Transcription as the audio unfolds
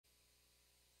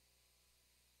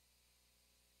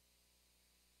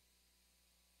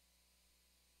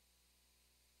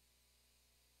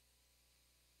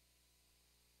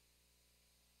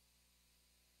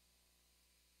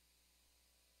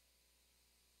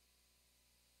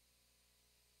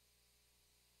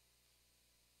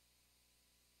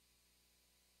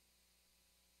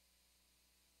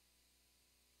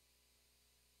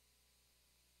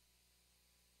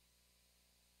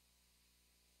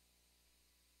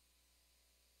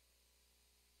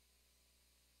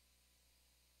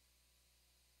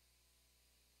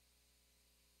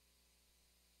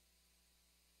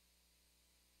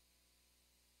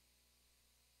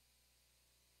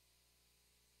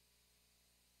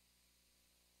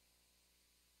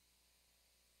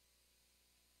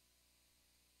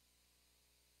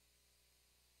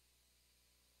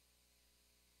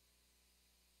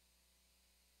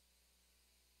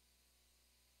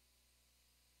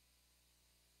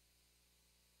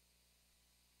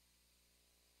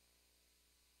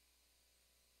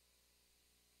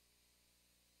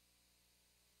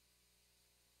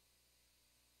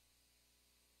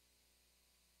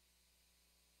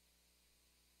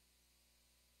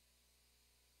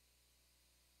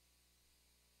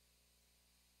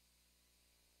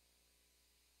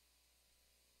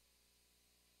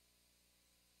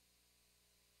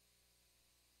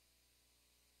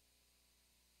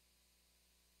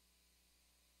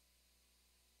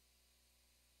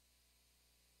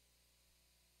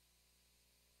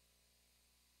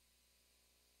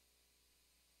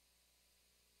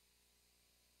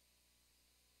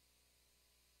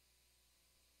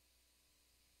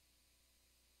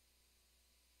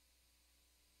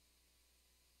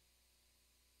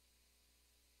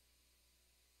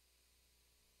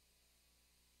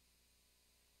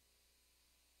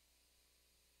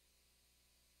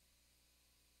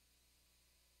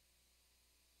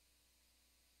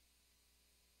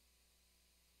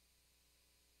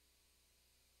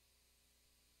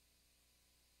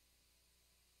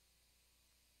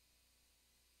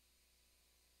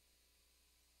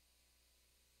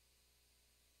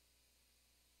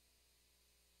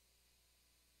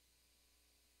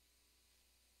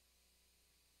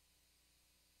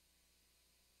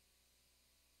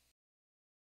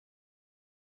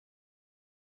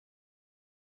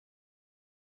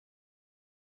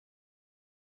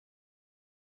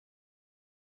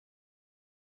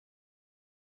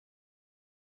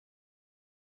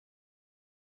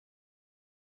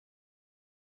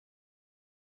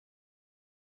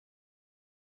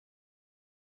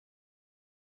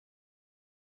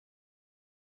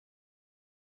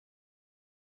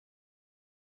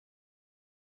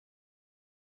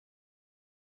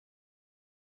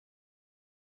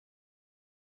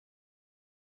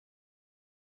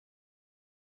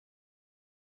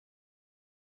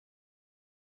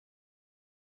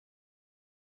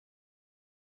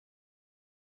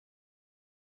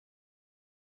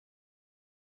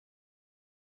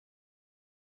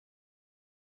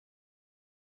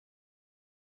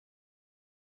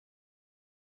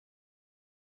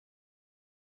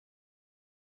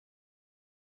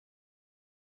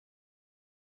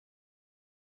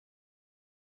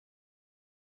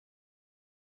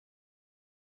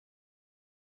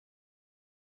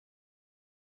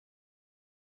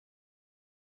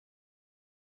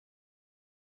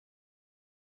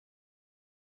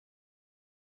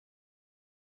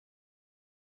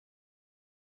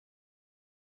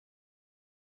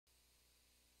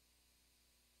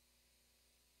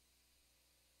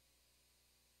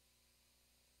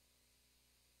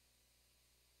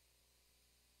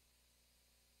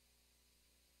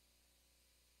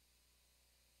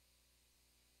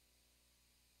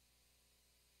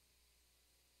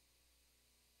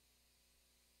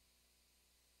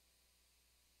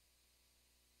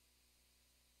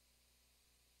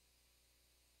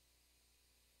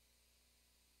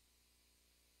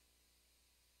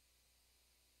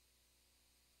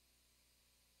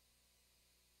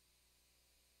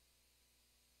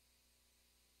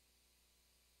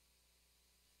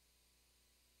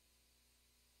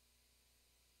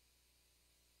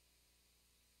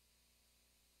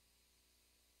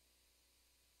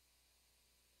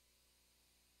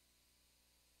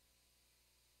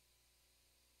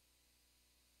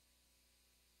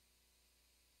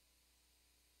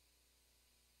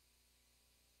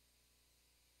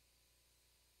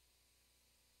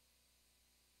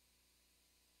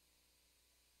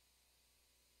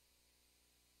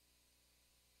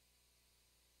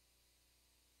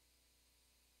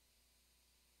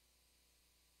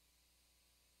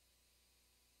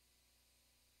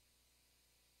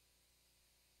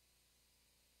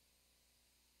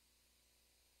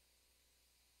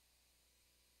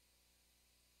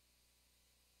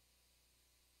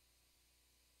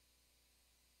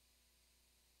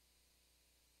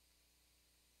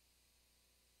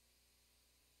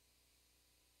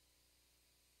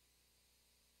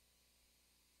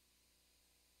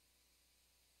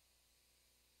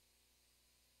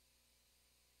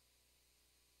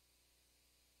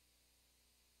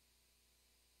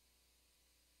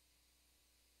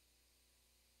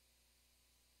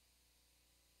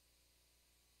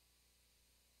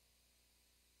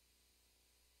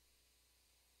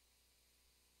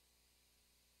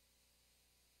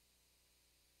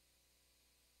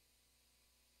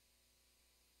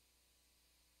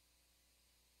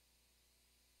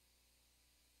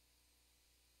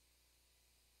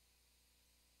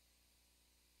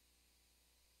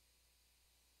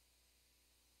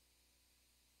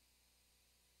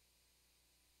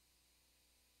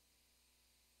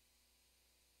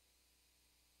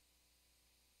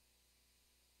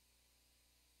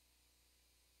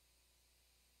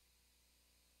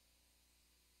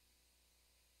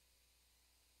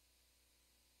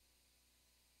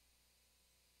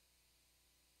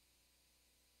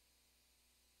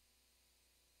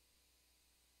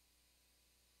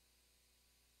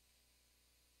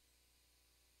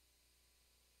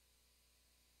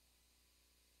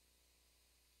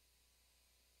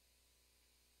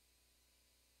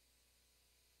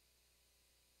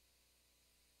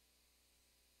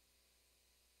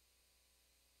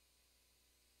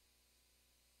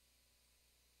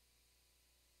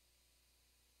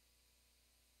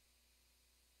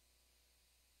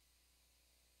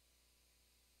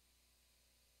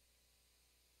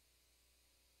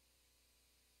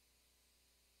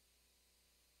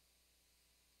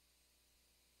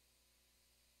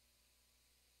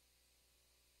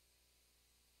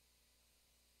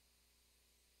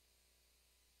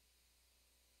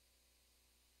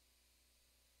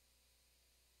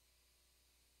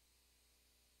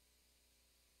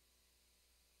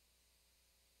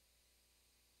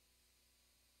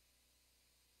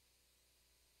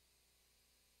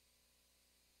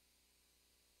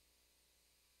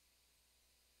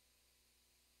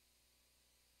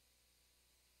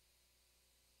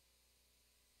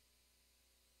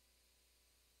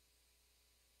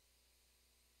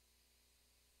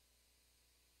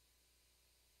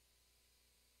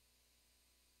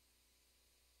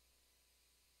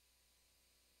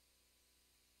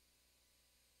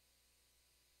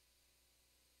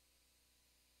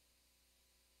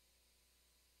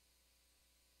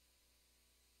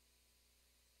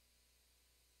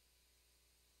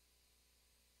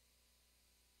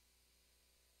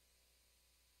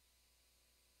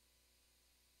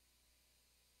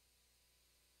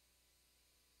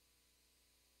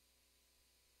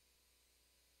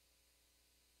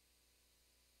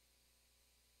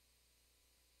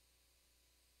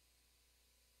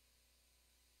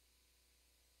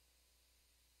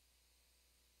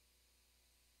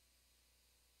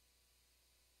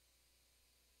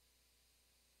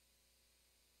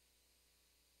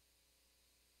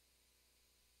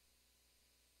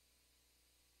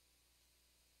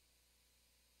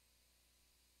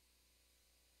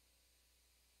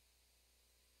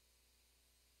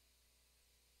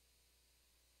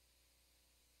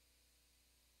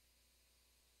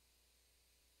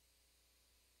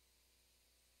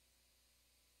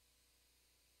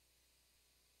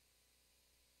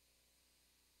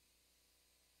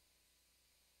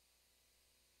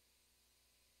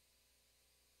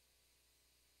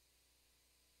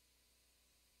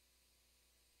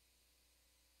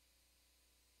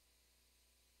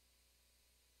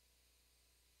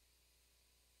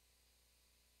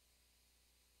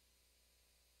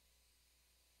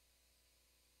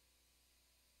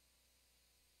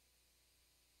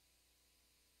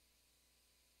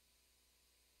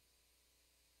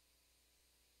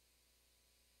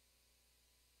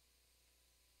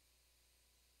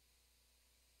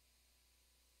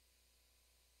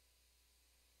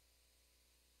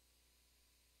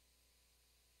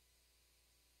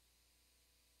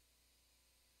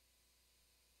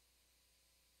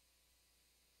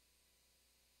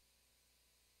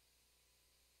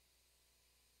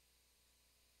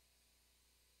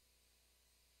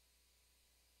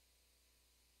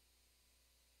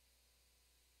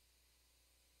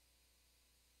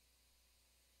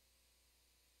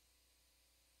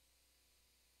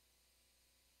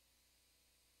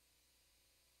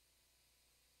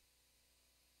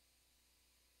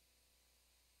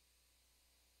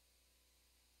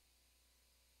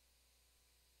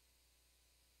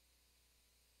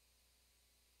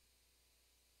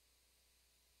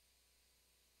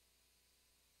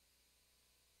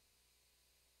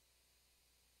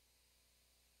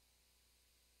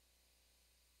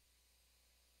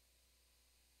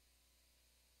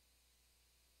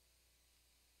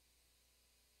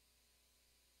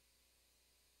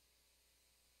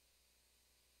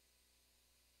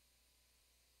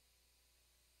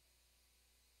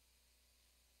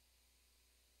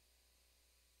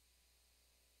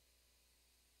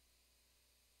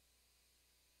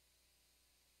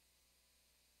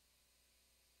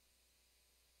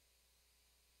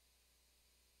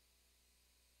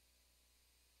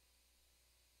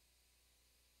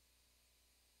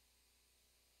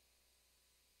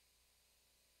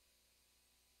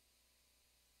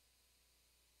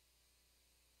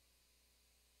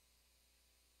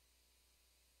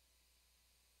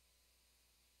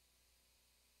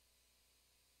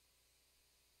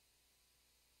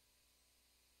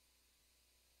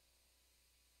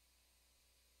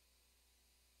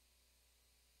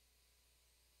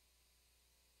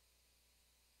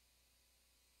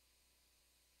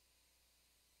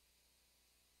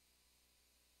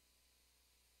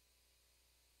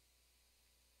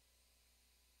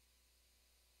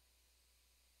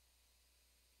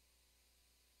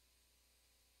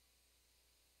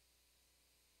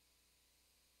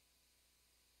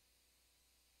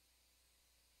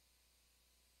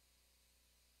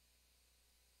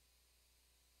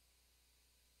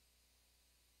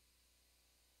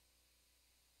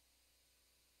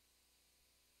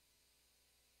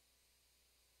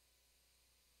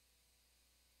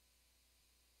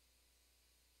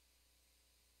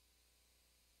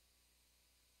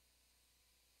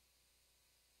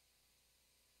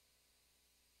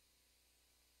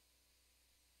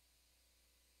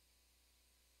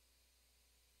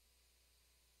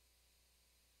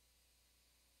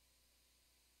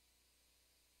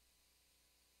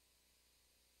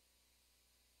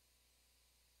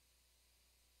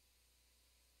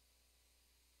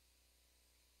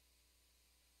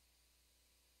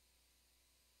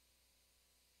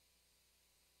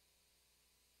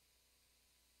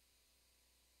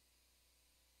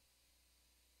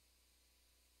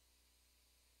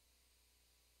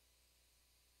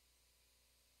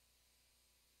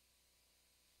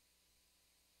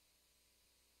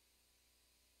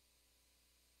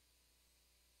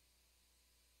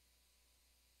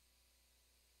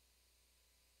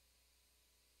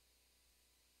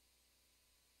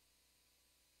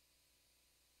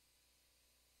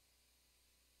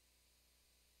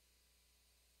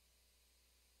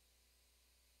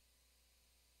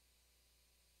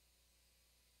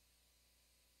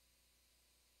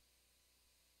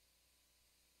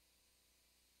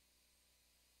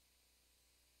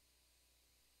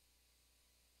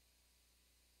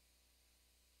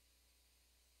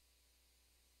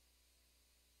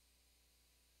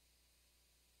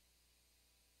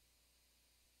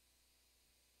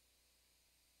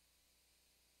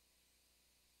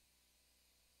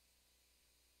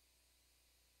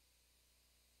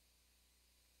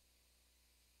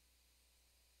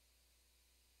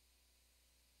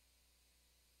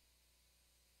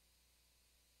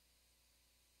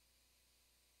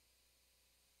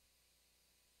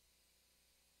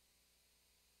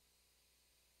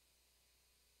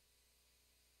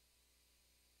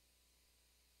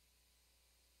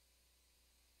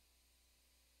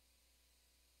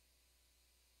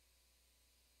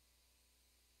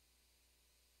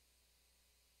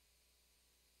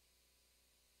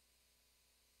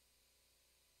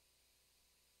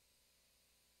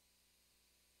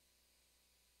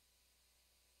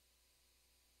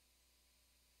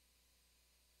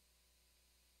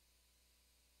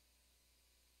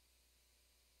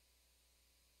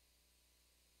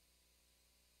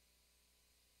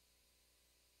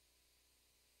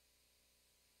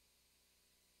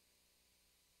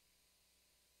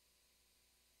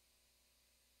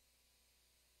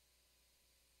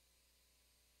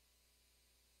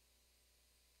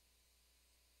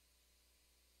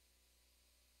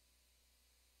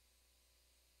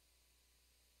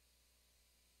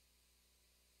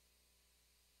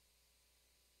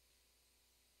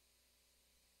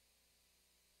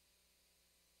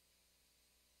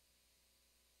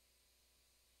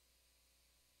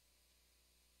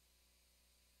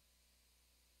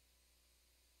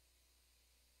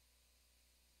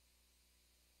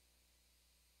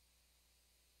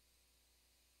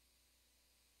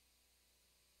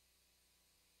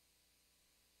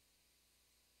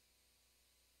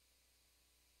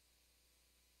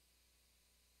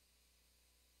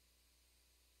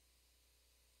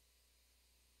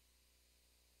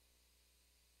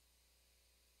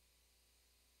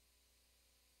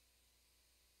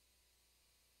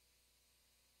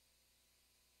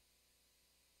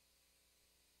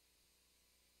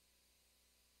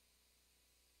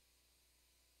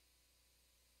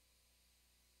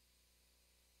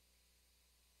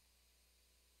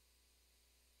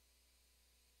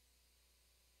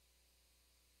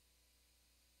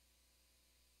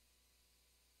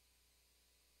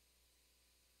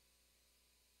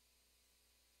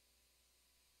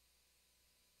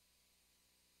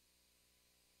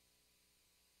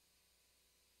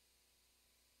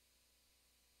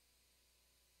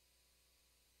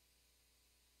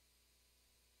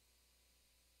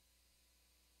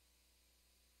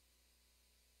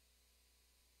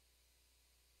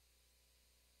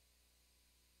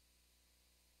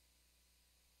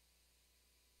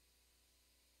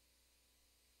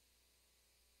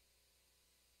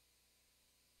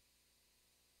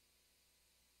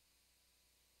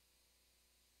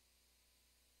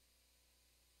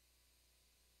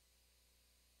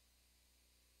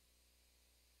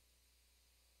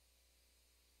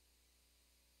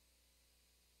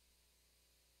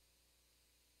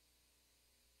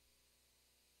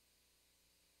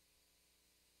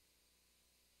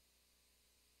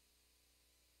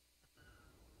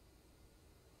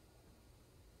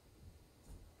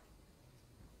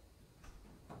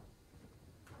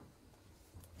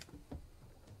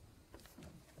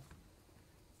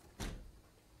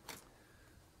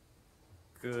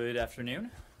Good afternoon.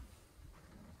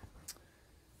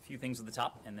 A few things at the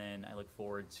top, and then I look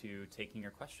forward to taking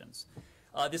your questions.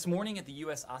 This morning at the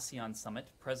U.S.-ASEAN Summit,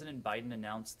 President Biden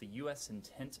announced the U.S.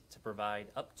 intent to provide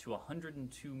up to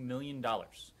 $102 million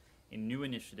in new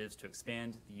initiatives to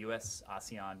expand the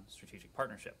U.S.-ASEAN strategic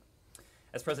partnership.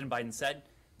 As President Biden said,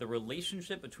 the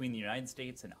relationship between the United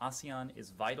States and ASEAN is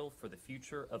vital for the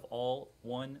future of all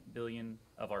 1 billion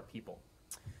of our people.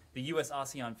 The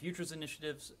U.S.-ASEAN Futures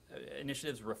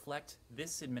initiatives reflect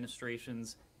this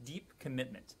administration's deep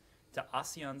commitment to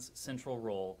ASEAN's central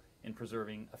role in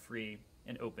preserving a free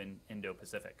and open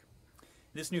Indo-Pacific.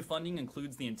 This new funding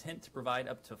includes the intent to provide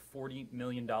up to $40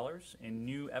 million in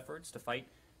new efforts to fight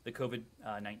the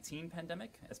COVID-19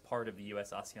 pandemic as part of the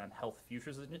U.S.-ASEAN Health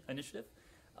Futures Initiative,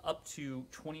 up to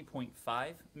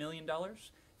 $20.5 million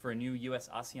for a new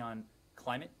U.S.-ASEAN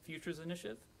Climate Futures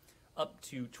Initiative, up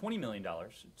to $20 million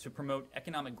to promote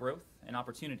economic growth and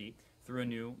opportunity through a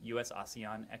new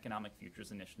U.S.-ASEAN Economic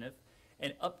Futures Initiative,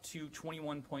 and up to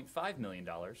 $21.5 million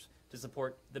to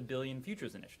support the Billion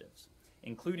Futures Initiatives,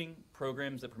 including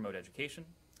programs that promote education,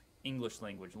 English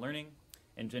language learning,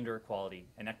 and gender equality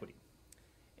and equity.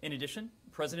 In addition,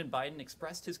 President Biden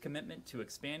expressed his commitment to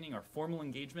expanding our formal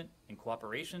engagement and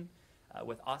cooperation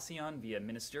with ASEAN via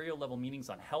ministerial level meetings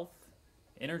on health,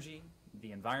 energy,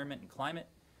 the environment and climate,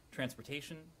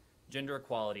 transportation, gender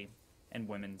equality, and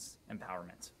women's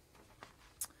empowerment.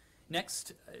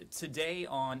 Next, today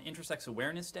on Intersex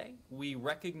Awareness Day, we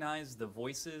recognize the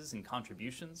voices and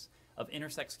contributions of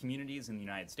intersex communities in the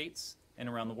United States and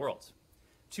around the world.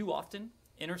 Too often,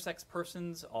 intersex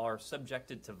persons are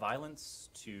subjected to violence,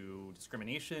 to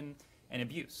discrimination, and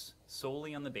abuse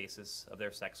solely on the basis of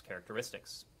their sex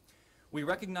characteristics. We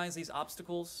recognize these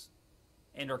obstacles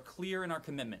and are clear in our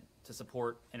commitment to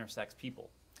support intersex people.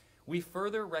 We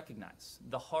further recognize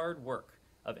the hard work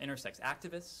of intersex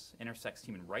activists, intersex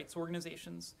human rights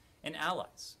organizations, and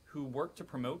allies who work to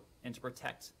promote and to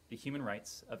protect the human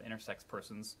rights of intersex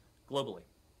persons globally.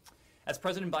 As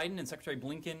President Biden and Secretary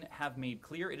Blinken have made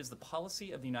clear, it is the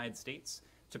policy of the United States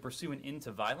to pursue an end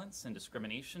to violence and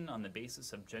discrimination on the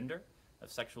basis of gender,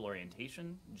 of sexual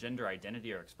orientation, gender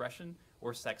identity or expression,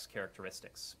 or sex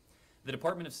characteristics. The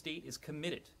Department of State is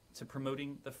committed to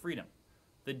promoting the freedom,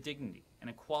 the dignity, and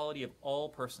equality of all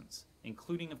persons,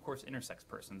 including, of course, intersex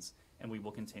persons, and we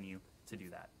will continue to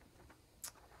do that.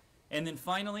 And then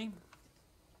finally,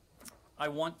 I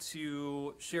want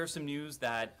to share some news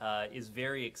that is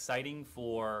very exciting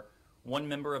for one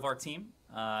member of our team,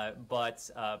 but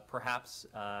perhaps,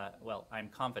 well, I'm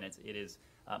confident it is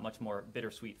much more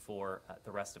bittersweet for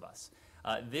the rest of us.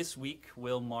 This week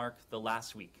will mark the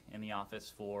last week in the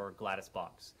office for Gladys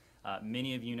Boggs.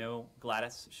 Many of you know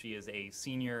Gladys. She is a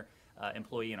senior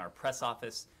employee in our press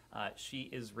office. She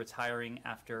is retiring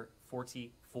after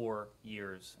 44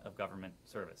 years of government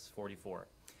service, 44.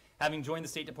 Having joined the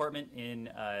State Department in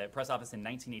press office in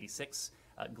 1986,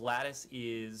 Gladys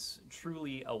is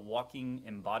truly a walking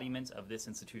embodiment of this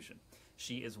institution.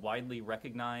 She is widely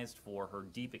recognized for her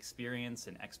deep experience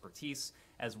and expertise,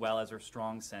 as well as her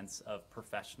strong sense of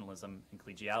professionalism and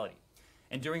collegiality.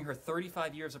 And during her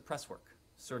 35 years of press work,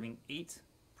 serving 8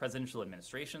 presidential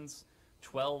administrations,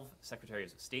 12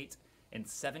 secretaries of state, and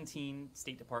 17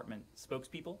 State Department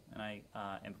spokespeople, and I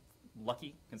am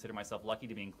lucky, consider myself lucky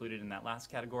to be included in that last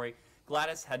category,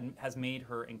 Gladys has made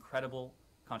her incredible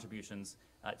contributions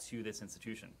to this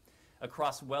institution.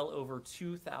 Across well over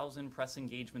 2,000 press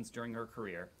engagements during her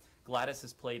career, Gladys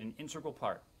has played an integral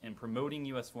part in promoting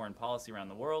U.S. foreign policy around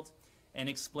the world and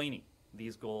explaining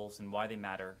these goals and why they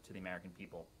matter to the American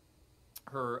people.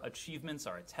 Her achievements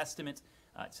are a testament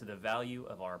to the value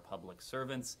of our public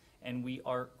servants, and we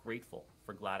are grateful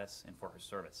for Gladys and for her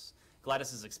service.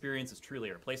 Gladys's experience is truly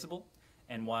irreplaceable,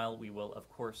 and while we will, of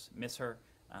course, miss her,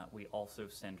 we also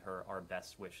send her our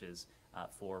best wishes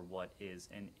for what is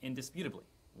an indisputably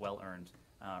well-earned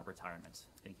retirement.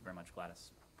 Thank you very much,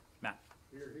 Gladys. Matt.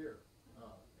 Here, here.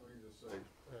 Let me just say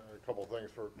a couple things.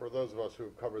 For those of us who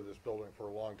have covered this building for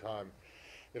a long time,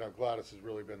 you know, Gladys has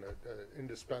really been an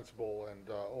indispensable and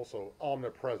also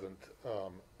omnipresent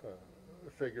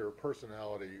figure,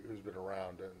 personality who's been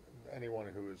around. And anyone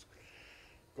who has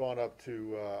gone up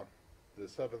to the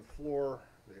 7th floor,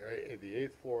 the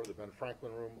 8th floor, the Ben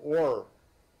Franklin room, or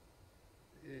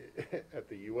at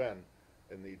the UN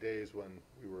in the days when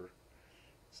we were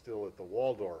still at the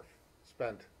Waldorf,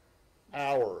 spent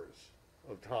hours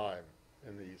of time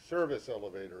in the service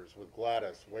elevators with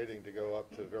Gladys waiting to go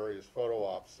up to various photo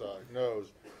ops,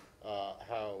 knows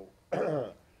how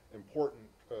important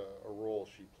a role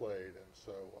she played. And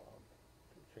so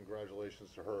congratulations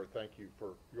to her. Thank you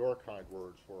for your kind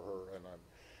words for her, and I'm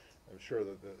I'm sure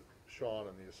that Sean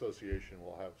and the association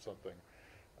will have something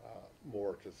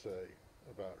more to say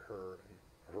about her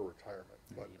and her retirement.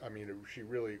 But I mean, she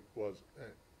really was,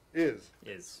 is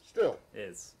still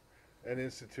an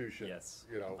institution. Yes,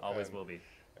 you know, always and, will be,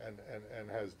 and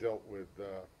has dealt with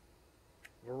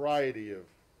a variety of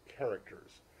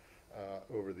characters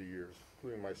over the years,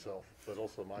 including myself, but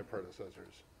also my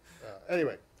predecessors.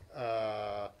 Anyway,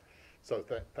 so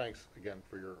thanks again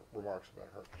for your remarks about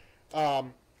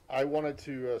her. I wanted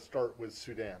to start with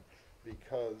Sudan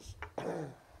because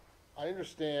I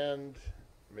understand,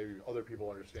 maybe other people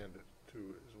understand it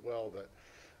too as well, that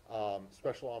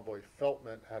Special Envoy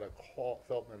Feltman had a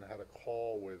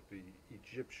call with the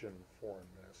Egyptian foreign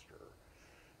minister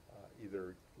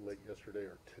either late yesterday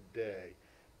or today.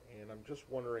 And I'm just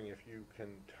wondering if you can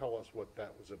tell us what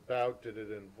that was about. Did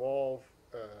it involve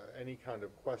any kind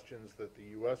of questions that the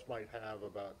U.S. might have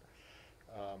about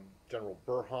General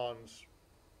Burhan's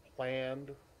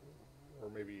planned or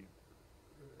maybe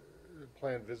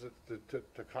planned visit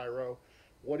to Cairo?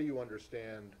 What do you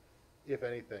understand, if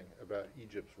anything, about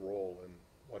Egypt's role in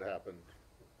what happened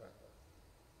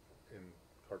in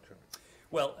Khartoum?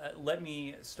 Well, let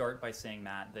me start by saying,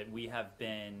 Matt, that we have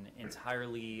been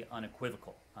entirely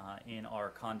unequivocal in our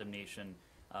condemnation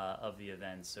of the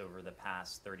events over the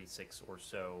past 36 or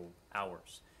so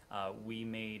hours. We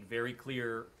made very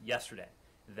clear yesterday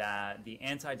that the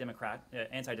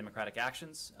anti-democratic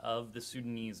actions of the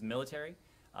Sudanese military,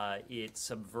 it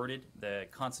subverted the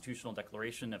Constitutional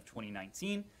Declaration of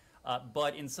 2019,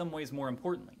 but in some ways more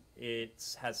importantly,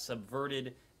 it has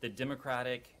subverted the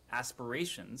democratic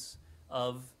aspirations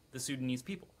of the Sudanese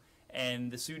people. And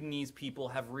the Sudanese people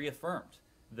have reaffirmed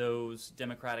those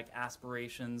democratic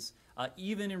aspirations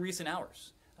even in recent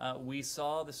hours. We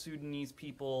saw the Sudanese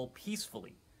people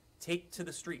peacefully take to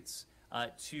the streets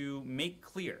to make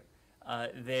clear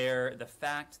the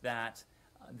fact that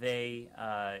they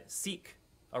seek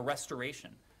a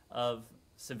restoration of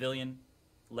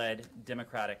civilian-led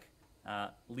democratic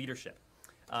leadership.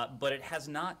 But it has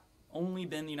not only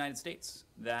been the United States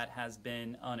that has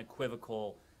been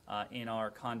unequivocal in our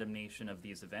condemnation of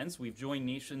these events. We've joined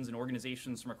nations and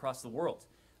organizations from across the world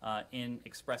in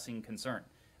expressing concern.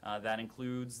 That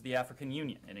includes the African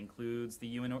Union. It includes the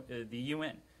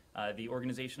UN, the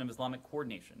Organization of Islamic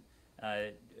Coordination,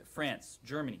 France,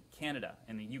 Germany, Canada,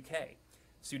 and the UK.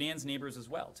 Sudan's neighbors as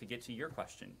well, to get to your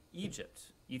question.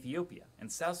 Egypt, Ethiopia,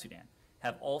 and South Sudan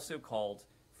have also called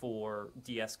for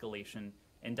de-escalation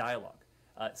and dialogue.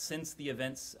 Since the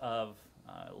events of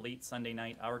late Sunday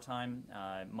night, our time,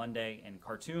 Monday in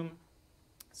Khartoum,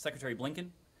 Secretary Blinken,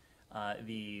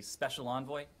 the Special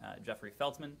Envoy, Jeffrey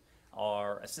Feltman,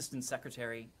 our Assistant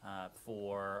Secretary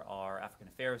for our African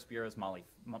Affairs Bureau,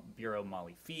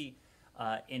 Molly Fee,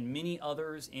 and many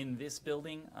others in this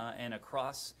building and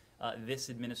across this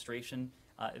administration,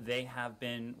 they have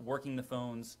been working the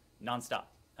phones nonstop.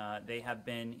 They have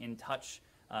been in touch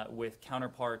with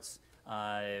counterparts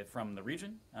from the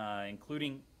region,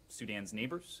 including Sudan's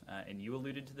neighbors, and you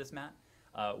alluded to this, Matt.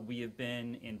 We have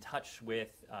been in touch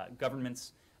with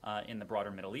governments in the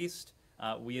broader Middle East.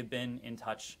 We have been in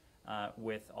touch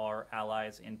with our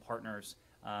allies and partners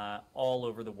all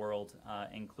over the world,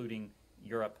 including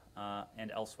Europe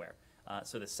and elsewhere.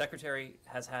 So the Secretary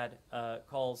has had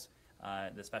calls.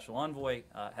 The Special Envoy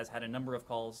has had a number of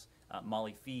calls.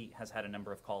 Molly Fee has had a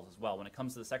number of calls as well. When it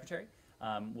comes to the Secretary,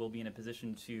 we'll be in a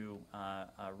position to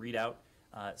read out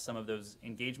some of those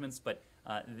engagements, but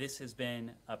this has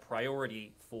been a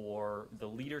priority for the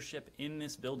leadership in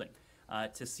this building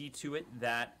to see to it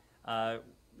that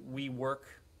we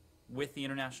work with the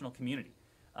international community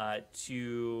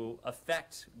to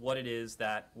affect what it is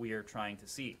that we are trying to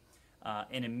see.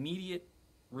 An immediate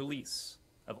release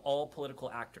of all political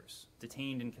actors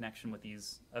detained in connection with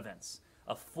these events,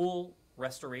 a full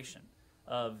restoration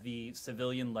of the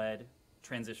civilian-led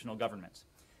transitional government,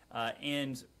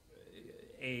 and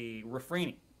a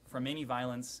refraining from any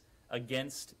violence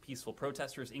against peaceful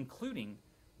protesters, including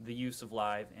the use of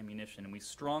live ammunition. And we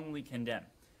strongly condemn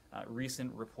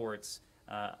recent reports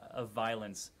of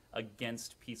violence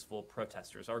against peaceful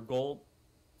protesters. Our goal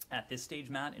at this stage,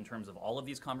 Matt, in terms of all of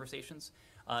these conversations,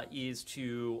 is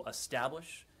to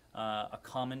establish a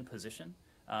common position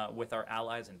with our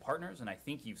allies and partners. And I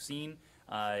think you've seen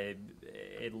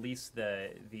at least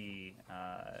the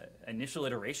initial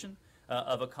iteration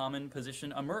of a common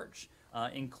position emerge,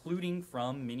 including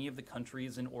from many of the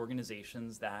countries and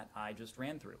organizations that I just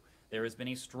ran through. There has been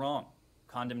a strong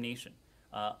condemnation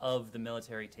of the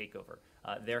military takeover.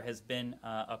 There has been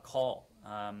a call,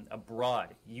 a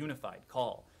broad, unified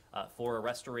call for a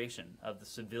restoration of the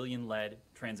civilian-led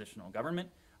transitional government.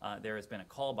 there has been a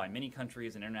call by many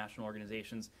countries and international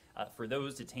organizations for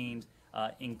those detained,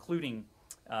 including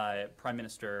Prime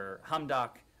Minister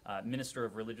Hamdok, Minister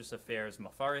of Religious Affairs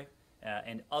Mafari,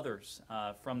 and others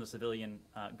from the civilian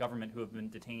government who have been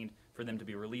detained, for them to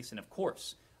be released. And of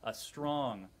course, a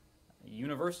strong,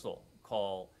 universal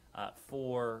call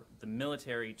for the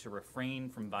military to refrain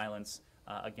from violence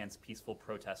against peaceful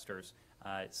protesters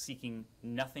seeking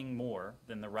nothing more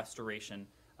than the restoration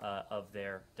of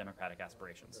their democratic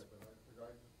aspirations.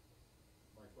 Okay,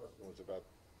 my question was about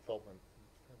Feltman,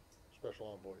 Special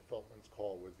Envoy Feltman's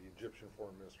call with the Egyptian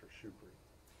Foreign Minister Shukri.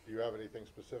 Do you have anything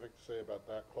specific to say about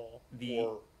that call,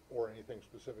 or anything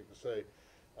specific to say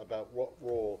about what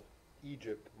role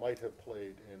Egypt might have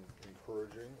played in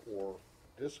encouraging or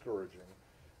discouraging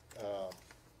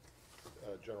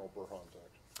General Burhan's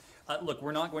action? Look,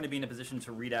 we're not going to be in a position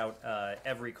to read out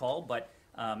every call, but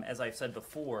as I've said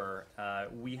before,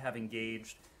 we have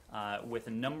engaged with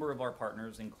a number of our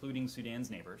partners, including Sudan's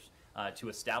neighbors, to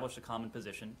establish a common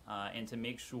position and to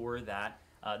make sure that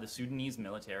the Sudanese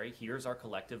military hears our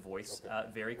collective voice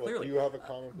very clearly. Do you have a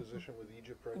common position with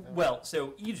Egypt right now? Well,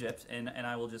 so Egypt, and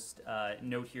I will just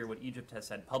note here what Egypt has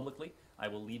said publicly. I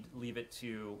will leave it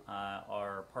to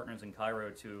our partners in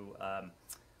Cairo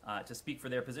to speak for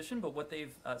their position, but what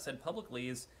they've said publicly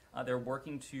is they're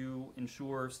working to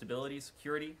ensure stability,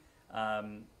 security.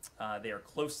 They are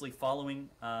closely following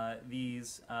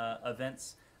these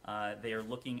events. They are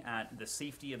looking at the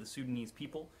safety of the Sudanese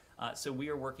people. So we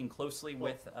are working closely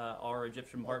with our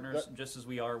Egyptian partners, just as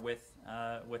we are with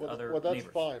other Well, that's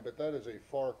neighbors. fine, but that is a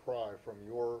far cry from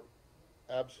your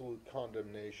absolute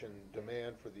condemnation,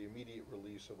 demand for the immediate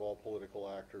release of all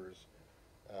political actors,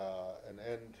 an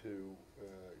end to,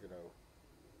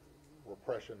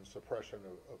 repression, suppression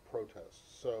of protests.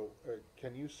 So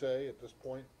can you say at this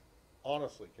point,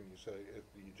 honestly, can you say if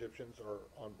the Egyptians are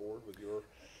on board with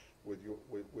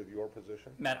your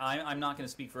position? Matt, I'm not going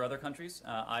to speak for other countries.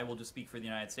 I will just speak for the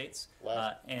United States.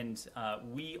 And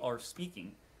we are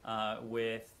speaking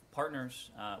with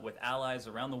partners, with allies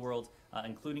around the world,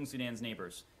 including Sudan's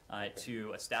neighbors,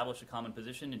 to establish a common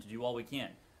position and to do all we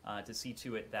can to see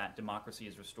to it that democracy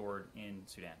is restored in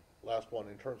Sudan. Last one,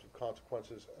 in terms of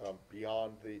consequences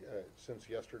beyond since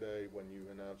yesterday when you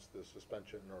announced the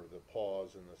suspension or the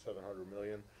pause in the $700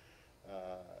 million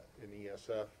in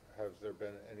ESF, has there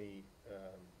been any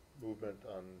movement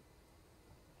on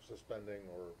suspending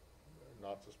or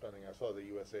not suspending? I saw the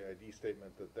USAID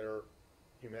statement that their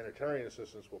humanitarian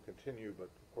assistance will continue, but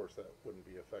of course that wouldn't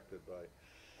be affected by,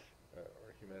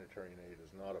 or humanitarian aid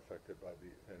is not affected by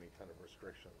any kind of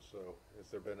restrictions. So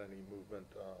has there been any movement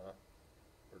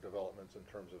or developments in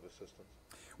terms of assistance?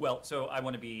 Well, so I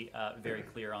want to be very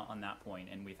clear on that point,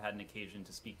 and we've had an occasion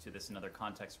to speak to this in other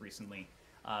contexts recently.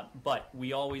 But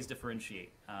we always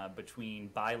differentiate between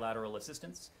bilateral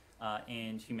assistance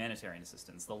and humanitarian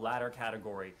assistance, the latter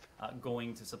category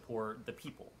going to support the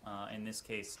people, in this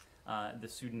case, the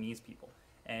Sudanese people.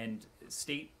 And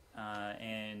state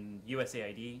and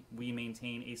USAID, we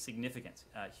maintain a significant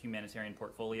humanitarian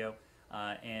portfolio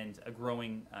and a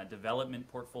growing development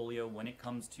portfolio when it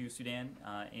comes to Sudan.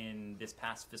 In this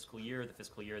past fiscal year, the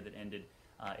fiscal year that ended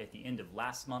at the end of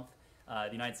last month,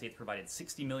 the United States provided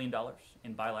 $60 million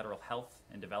in bilateral health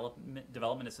and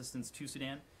development assistance to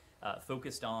Sudan,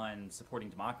 focused on supporting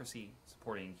democracy,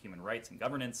 supporting human rights and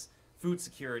governance, food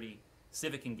security,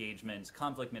 civic engagement,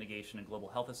 conflict mitigation, and global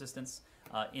health assistance.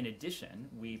 In addition,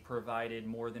 we provided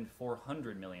more than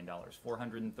 $400 million,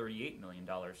 $438 million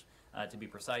to be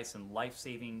precise, in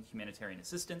life-saving humanitarian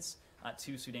assistance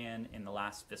to Sudan in the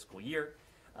last fiscal year.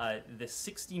 The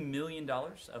 $60 million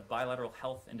of bilateral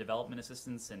health and development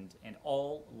assistance and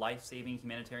all life-saving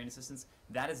humanitarian assistance,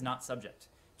 that is not subject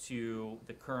to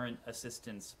the current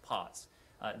assistance pause.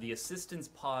 The assistance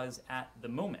pause at the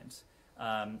moment,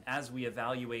 as we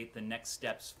evaluate the next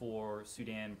steps for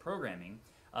Sudan programming,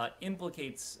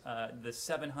 implicates the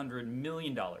 $700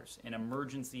 million in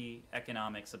emergency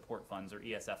economic support funds, or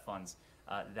ESF funds,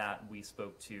 that we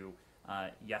spoke to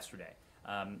yesterday.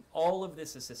 All of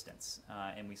this assistance,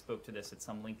 and we spoke to this at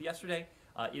some length yesterday,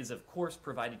 is of course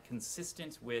provided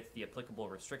consistent with the applicable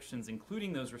restrictions,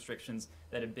 including those restrictions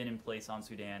that have been in place on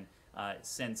Sudan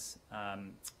since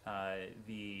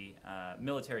the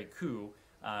military coup,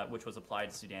 which was applied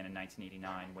to Sudan in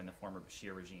 1989 when the former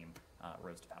Bashir regime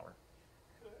rose to power.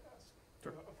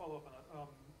 Could I ask a follow-up on that?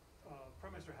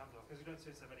 Prime Minister Hamdok, has the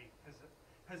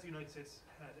United States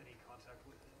had any contact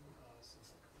with him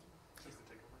since the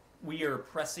takeover? We are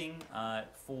pressing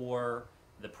for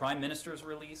the Prime Minister's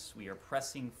release. We are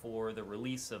pressing for the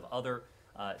release of other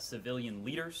civilian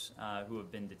leaders who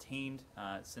have been detained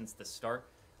since the start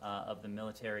of the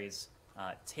military's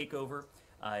takeover.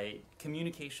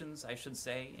 Communications, I should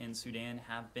say, in Sudan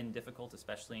have been difficult,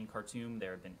 especially in Khartoum.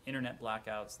 There have been internet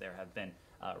blackouts. There have been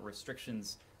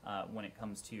restrictions when it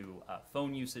comes to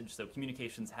phone usage. So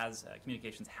communications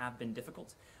have been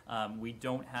difficult. We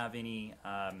don't have any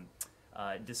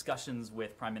discussions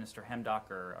with Prime Minister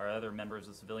Hamdok or other members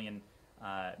of civilian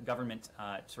government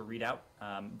to read out,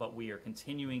 but we are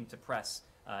continuing to press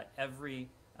every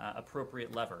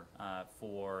appropriate lever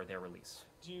for their release.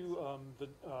 Do you,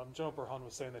 General Burhan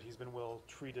was saying that he's been well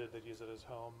treated, that he's at his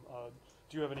home.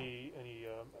 Do you have any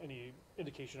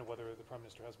indication of whether the Prime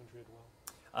Minister has been treated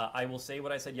well? I will say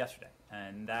what I said yesterday,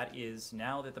 and that is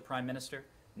now that the Prime Minister,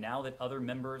 now that other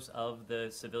members of the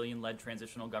civilian-led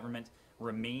transitional government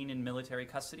remain in military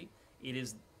custody, it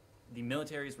is the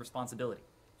military's responsibility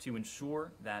to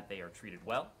ensure that they are treated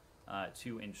well,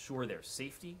 to ensure their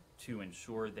safety, to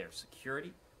ensure their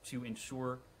security, to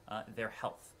ensure their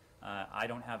health. I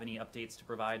don't have any updates to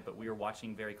provide, but we are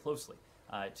watching very closely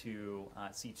to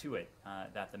see to it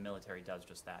that the military does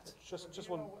just that. Just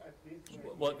one.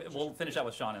 Well, we'll finish out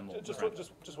with Sean and we'll. Just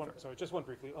one. Sorry, just one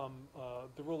briefly.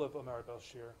 The role of Omar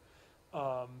Berkshire,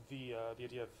 the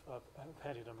idea of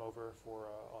handing him over for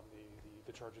on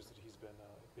the charges that he's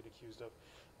been accused of.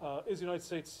 Is the United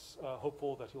States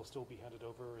hopeful that he'll still be handed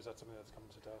over, or is that something that's come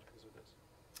to doubt because of this?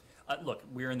 Look,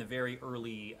 we're in the very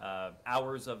early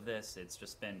hours of this. It's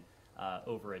just been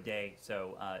over a day,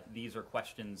 so these are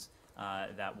questions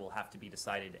that will have to be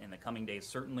decided in the coming days.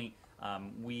 Certainly,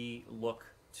 we look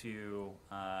to,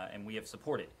 and we have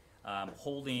supported,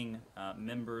 holding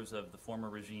members of the former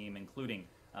regime, including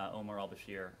Omar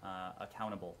al-Bashir,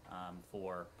 accountable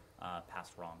for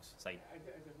past wrongs. So I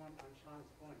just want on Sean's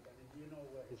point, I mean, do you know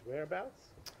where his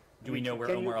whereabouts? do we know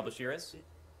where Omar al-Bashir is?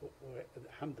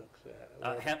 Hamdok's.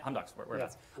 Hamdok's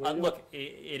whereabouts. Yeah. Look,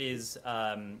 it is.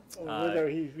 Whether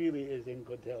he really is in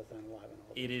good health and alive and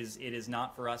all. It is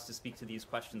not for us to speak to these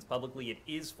questions publicly. It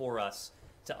is for us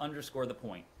to underscore the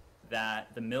point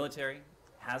that the military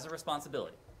has a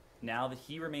responsibility, now that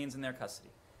he remains in their custody,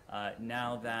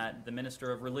 now that the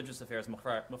Minister of Religious Affairs,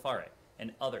 Mufare,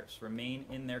 and others remain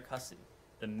in their custody.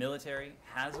 The military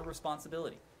has a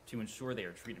responsibility to ensure they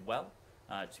are treated well,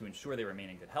 to ensure they remain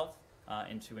in good health,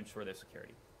 and to ensure their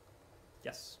security.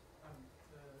 Yes?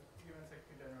 The UN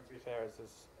Secretary General of Affairs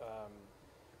has,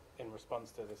 in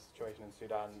response to this situation in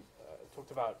Sudan,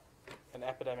 talked about an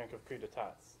epidemic of coup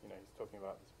d'etats. You know, he's talking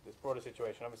about this broader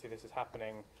situation. Obviously, this is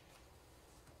happening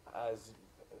as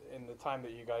in the time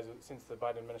that you guys, since the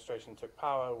Biden administration took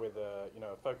power, with a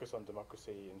focus on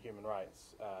democracy and human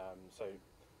rights. So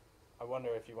I wonder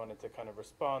if you wanted to kind of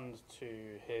respond to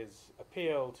his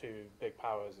appeal to big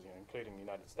powers, including the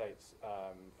United States,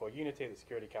 for unity of the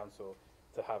Security Council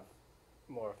to have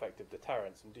more effective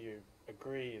deterrence. And do you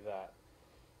agree that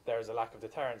there is a lack of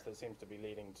deterrence that seems to be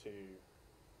leading to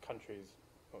countries,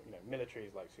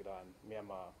 militaries like Sudan,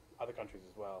 Myanmar, other countries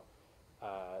as well,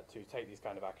 to take these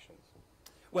kind of actions?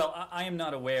 Well, I am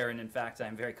not aware, and in fact, I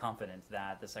am very confident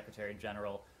that the Secretary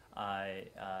General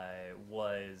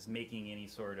was making any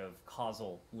sort of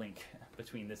causal link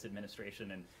between this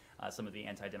administration and some of the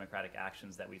anti-democratic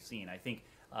actions that we've seen. I think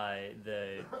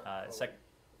the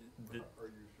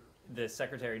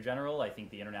Secretary General, I think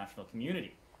the international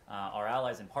community, our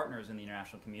allies and partners in the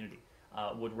international community,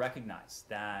 would recognize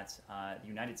that the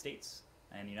United States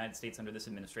and the United States under this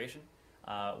administration,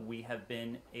 we have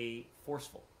been a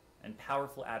forceful and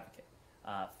powerful advocate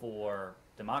for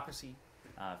democracy,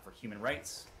 for human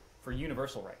rights, for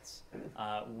universal rights.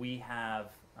 We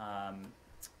have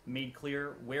made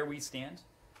clear where we stand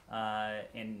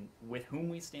and with whom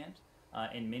we stand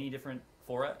in many different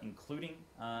fora, including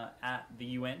at the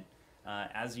UN.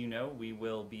 As you know, we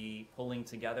will be pulling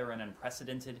together an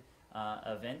unprecedented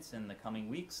event in the coming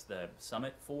weeks, the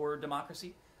Summit for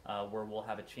Democracy, where we'll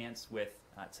have a chance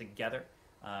together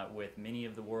with many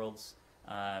of the world's,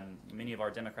 many of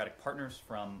our democratic partners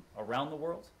from around the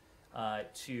world,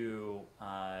 to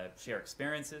share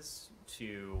experiences,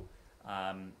 to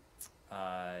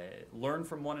learn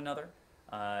from one another,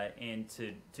 and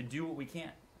to do what we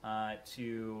can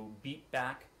to beat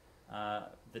back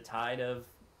the tide of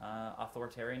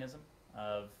authoritarianism,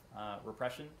 of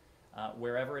repression,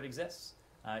 wherever it exists.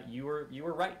 You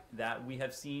were right that we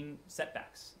have seen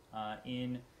setbacks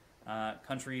in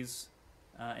countries,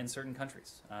 in certain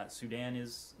countries. Sudan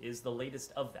is the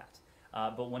latest of that.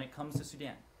 But when it comes to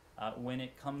Sudan, when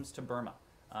it comes to Burma,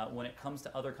 when it comes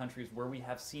to other countries where we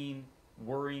have seen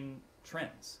worrying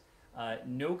trends,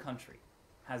 no country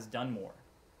has done more.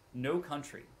 No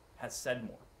country has said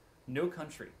more. No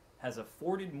country has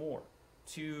afforded more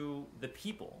to the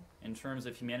people in terms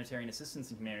of humanitarian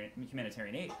assistance and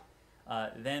humanitarian aid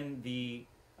than the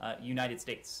United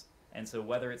States. And so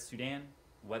whether it's Sudan,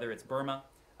 whether it's Burma,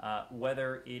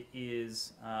 whether it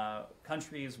is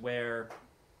countries where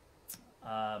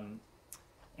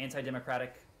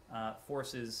anti-democratic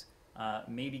forces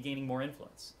may be gaining more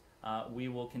influence, we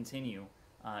will continue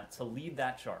to lead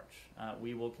that charge.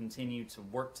 We will continue to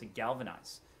work to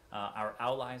galvanize our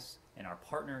allies and our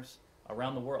partners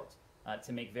around the world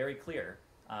to make very clear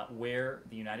where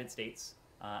the United States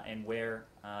and where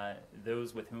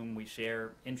those with whom we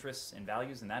share interests and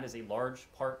values, and that is a large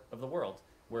part of the world,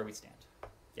 where we stand.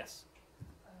 Yes?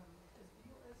 Is the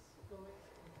U.S. going to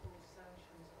impose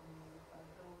sanctions on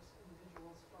those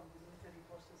individuals from the military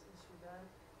forces in Sudan?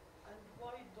 And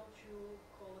why don't you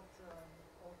call it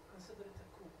or consider it a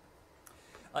coup?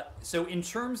 So in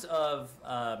terms of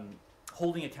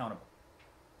holding accountable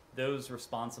those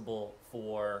responsible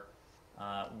for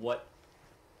what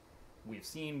we've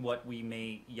seen, what we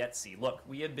may yet see. Look,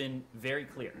 we have been very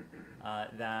clear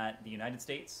that the United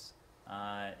States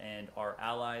and our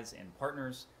allies and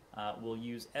partners will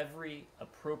use every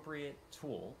appropriate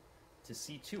tool to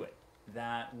see to it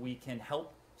that we can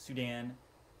help Sudan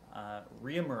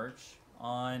reemerge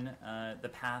on the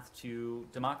path to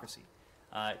democracy.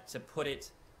 To put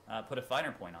a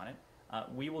finer point on it,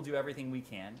 we will do everything we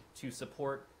can to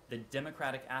support the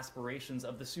democratic aspirations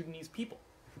of the Sudanese people,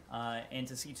 and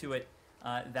to see to it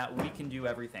that we can do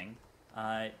everything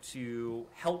to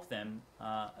help them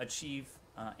achieve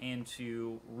and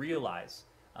to realize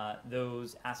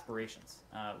those aspirations,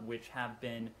 which have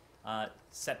been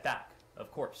set back, of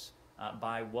course,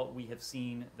 by what we have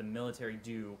seen the military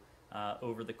do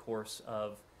over the course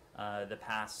of the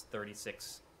past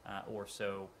 36 or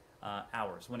so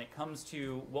hours. When it comes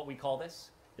to what we call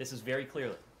this is very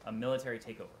clearly a military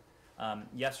takeover.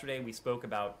 Yesterday we spoke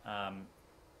about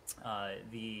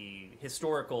the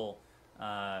historical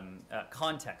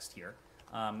context here.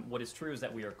 What is true is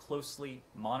that we are closely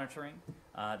monitoring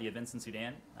the events in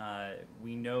Sudan.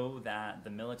 We know that the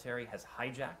military has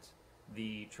hijacked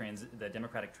the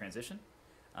democratic transition.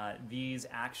 These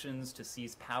actions to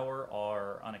seize power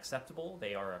are unacceptable.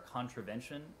 They are a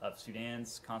contravention of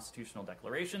Sudan's constitutional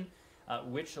declaration,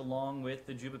 which, along with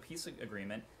the Juba Peace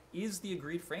Agreement, is the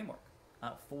agreed framework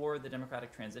for the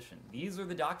democratic transition. These are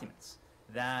the documents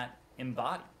that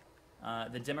embody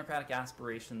the democratic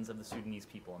aspirations of the Sudanese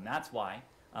people, and that's why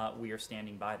we are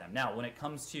standing by them. Now, when it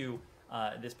comes to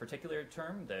this particular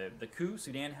term, the coup,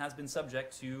 Sudan has been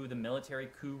subject to the military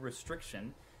coup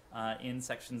restriction in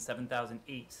Section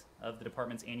 7008 of the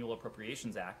Department's Annual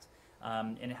Appropriations Act,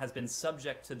 and it has been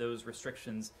subject to those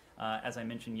restrictions, as I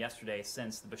mentioned yesterday,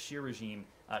 since the Bashir regime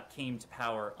came to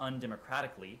power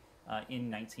undemocratically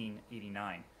in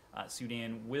 1989.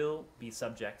 Sudan will be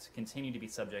continue to be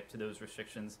subject to those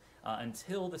restrictions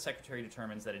until the Secretary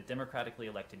determines that a democratically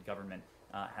elected government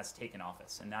has taken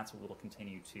office, and that's what we'll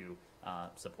continue to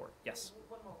support. Yes?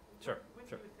 One more. Sure. When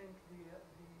Sure. do you think the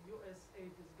U.S.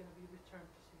 aid is going to be returned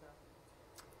to Sudan?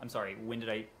 I'm sorry, when do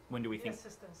we The think?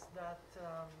 assistance that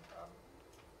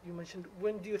you mentioned,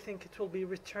 when do you think it will be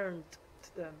returned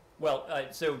to them? Well,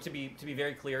 so to be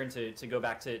very clear, and to go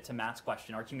back to Matt's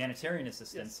question, our humanitarian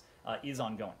assistance is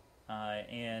ongoing,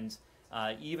 and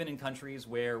even in countries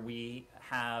where we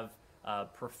have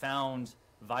profound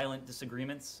violent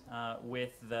disagreements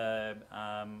with the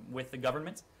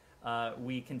government,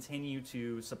 we continue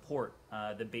to support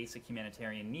the basic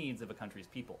humanitarian needs of a country's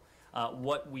people.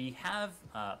 What we have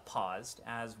paused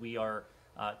as we are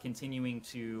continuing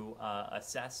to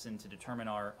assess and to determine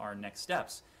our next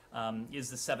steps is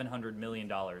the $700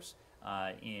 million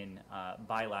in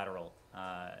bilateral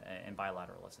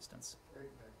assistance.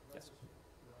 Yes.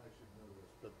 I should know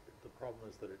this, but the problem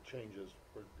is that it changes,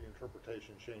 or the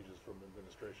interpretation changes from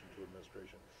administration to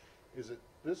administration. Is it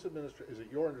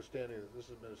your understanding that this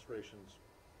administration's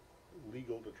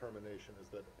legal determination is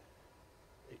that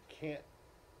it can't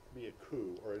be a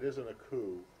coup, or it isn't a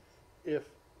coup, if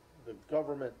the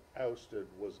government ousted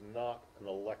was not an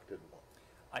elected one?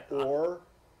 Or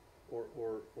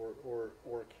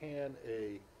can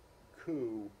a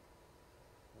coup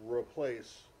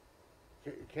replace?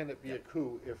 Can it be a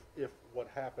coup if what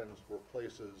happens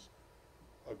replaces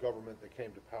a government that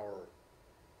came to power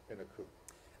in a coup?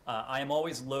 I am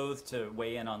always loath to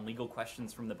weigh in on legal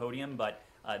questions from the podium, but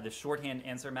the shorthand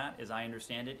answer, Matt, as I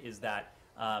understand it, is that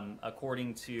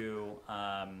according to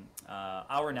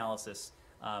our analysis,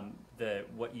 the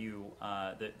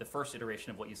first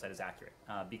iteration of what you said is accurate,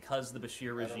 because the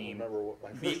Bashir regime,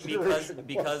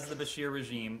 because the Bashir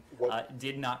regime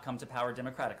did not come to power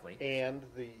democratically, and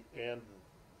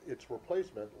its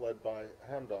replacement, led by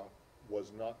Hamdok,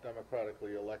 was not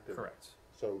democratically elected. Correct.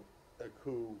 So a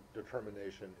coup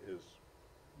determination is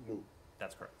moot.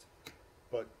 That's correct.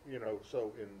 But,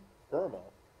 so in Burma,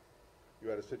 you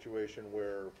had a situation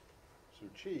where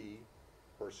Suu Kyi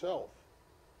herself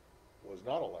was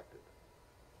not elected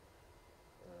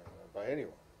by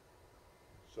anyone.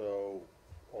 So,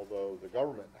 although the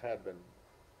government had been,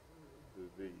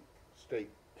 the state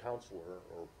counselor,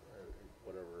 or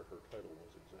whatever her title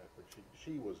was exactly,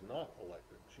 she was not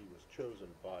elected. She was chosen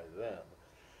by them,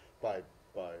 by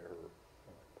her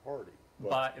party.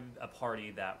 By a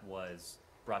party that was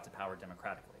brought to power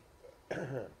democratically.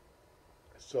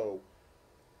 So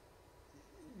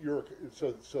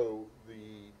so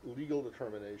the legal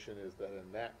determination is that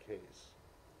in that case,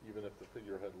 even if the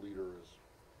figurehead leader is,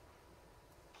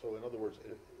 so in other words,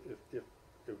 if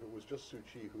it was just Suu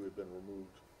Kyi who had been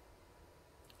removed,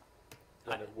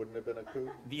 then it wouldn't have been a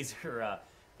coup? These are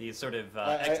these sort of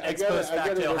I ex get it, post I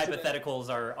get it, facto it's- hypotheticals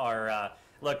are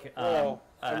look. Well,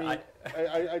 I mean,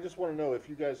 I just want to know if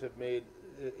you guys have made,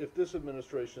 if this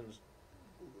administration's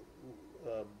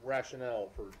rationale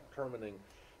for determining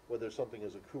whether something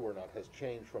is a coup or not has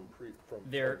changed from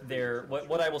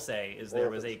what I will say is Or there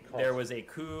if it's was a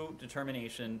coup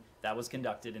determination that was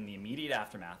conducted in the immediate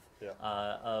aftermath Yeah.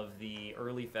 of the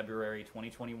early February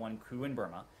 2021 coup in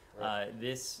Burma. Right.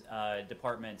 This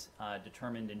department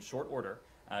determined in short order,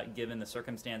 given the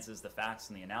circumstances, the facts,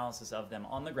 and the analysis of them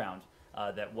on the ground,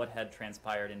 that what had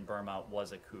transpired in Burma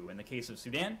was a coup. In the case of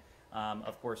Sudan,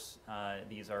 of course,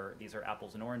 these are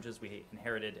apples and oranges. We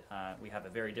inherited, we have a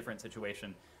very different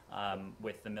situation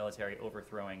with the military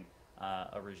overthrowing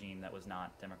a regime that was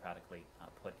not democratically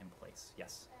put in place.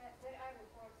 Yes? There are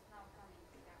reports now coming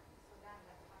from Sudan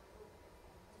that Mahmoud is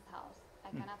in his house. I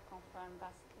cannot confirm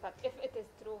that, but if it is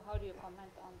true, how do you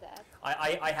comment on that?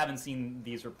 I haven't seen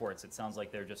these reports. It sounds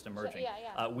like they're just emerging.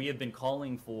 Yeah. We have been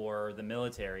calling for the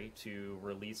military to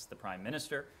release the prime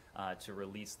minister, to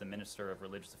release the minister of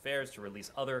religious affairs, to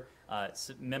release other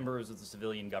members of the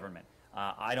civilian government.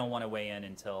 I don't want to weigh in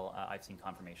until I've seen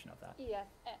confirmation of that. Yes.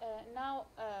 Now,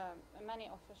 many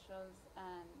officials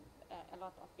and a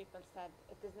lot of people said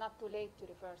it is not too late to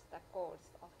reverse the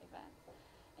course of events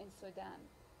in Sudan.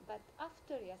 But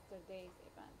after yesterday's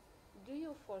event, do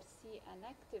you foresee an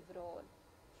active role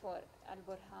for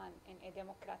al-Burhan in a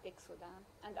democratic Sudan?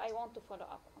 And I want to follow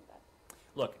up on that.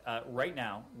 Look, right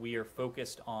now we are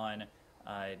focused on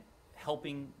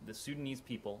helping the Sudanese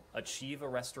people achieve a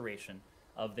restoration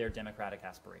of their democratic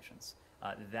aspirations.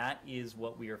 That is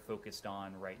what we are focused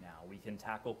on right now. We can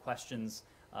tackle questions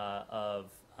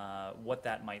of what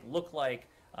that might look like,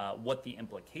 what the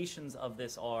implications of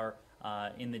this are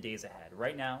in the days ahead.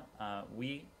 Right now,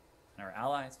 we and our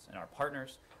allies and our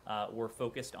partners, we're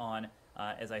focused on,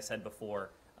 as I said before,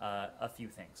 a few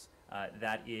things.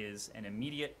 That is an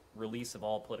immediate release of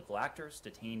all political actors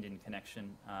detained in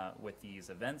connection with these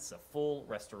events, a full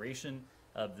restoration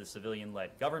of the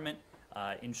civilian-led government,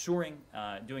 ensuring,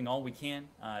 doing all we can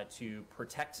to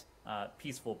protect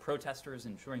peaceful protesters,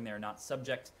 ensuring they're not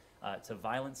subject to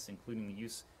violence, including the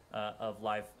use of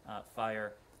live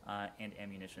fire and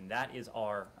ammunition. That's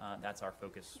our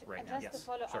focus right now. Just to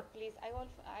follow up, please, I will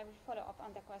follow up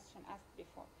on the question asked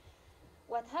before.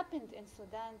 What happened in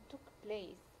Sudan took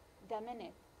place the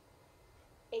minute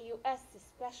a U.S.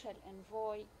 special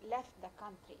envoy left the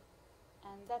country.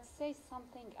 And that says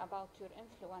something about your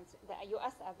influence, the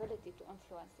U.S. ability to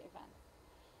influence events.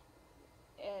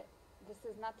 This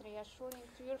is not reassuring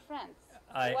to your friends.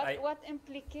 What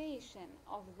implication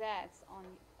of that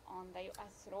on the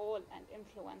U.S. role and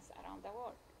influence around the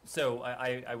world? So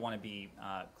I want to be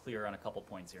clear on a couple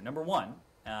points here. Number one,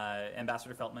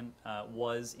 Ambassador Feltman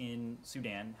was in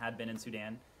Sudan, had been in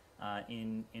Sudan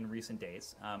in recent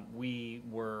days. We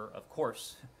were, of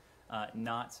course,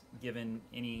 not given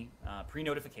any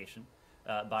pre-notification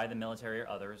by the military or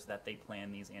others that they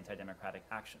plan these anti-democratic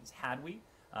actions. Had we,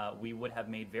 we would have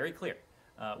made very clear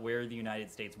where the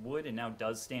United States would and now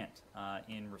does stand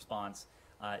in response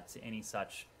to any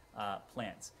such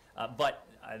plans. But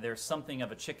there's something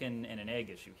of a chicken and an egg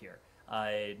issue here.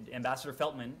 Ambassador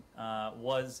Feltman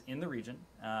was in the region.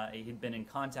 He'd been in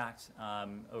contact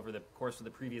over the course of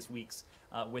the previous weeks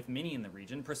with many in the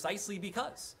region, precisely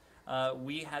because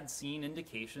we had seen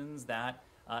indications that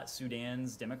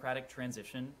Sudan's democratic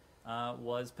transition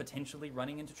was potentially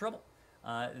running into trouble,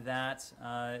 that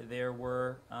there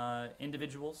were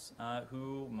individuals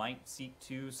who might seek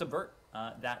to subvert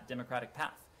that democratic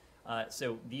path.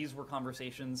 So these were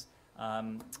conversations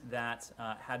that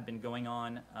had been going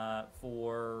on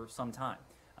for some time.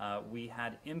 We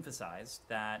had emphasized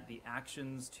that the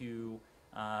actions to,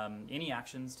 any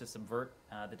actions to subvert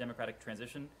the democratic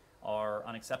transition are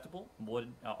unacceptable,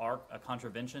 are a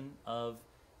contravention of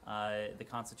the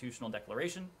Constitutional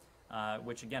Declaration,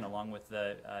 which again, along with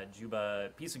the Juba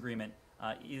Peace Agreement,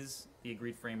 is the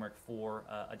agreed framework for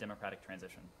a democratic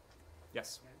transition.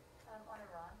 Yes? On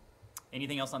Iran.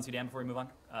 Anything else on Sudan before we move on?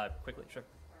 Quickly, sure.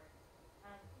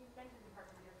 You mentioned the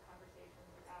Department of Defense conversations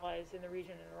with allies in the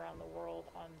region and around the world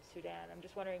on Sudan. I'm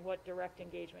just wondering what direct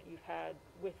engagement you've had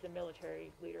with the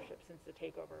military leadership since the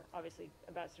takeover. Obviously,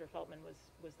 Ambassador Feldman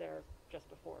was there just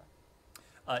before.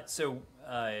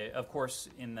 Of course,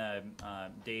 in the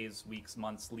days, weeks,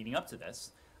 months leading up to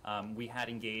this, we had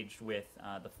engaged with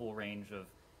the full range of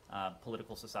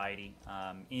political society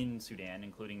in Sudan,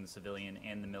 including the civilian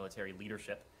and the military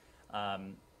leadership.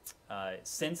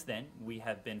 Since then, we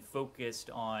have been focused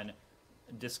on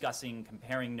discussing,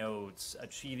 comparing notes,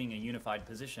 achieving a unified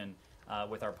position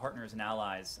with our partners and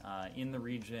allies in the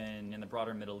region, in the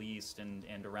broader Middle East,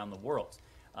 and around the world.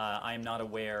 I am not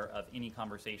aware of any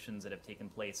conversations that have taken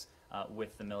place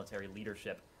with the military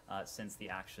leadership since the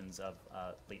actions of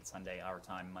late Sunday, our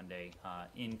time, Monday,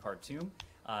 in Khartoum.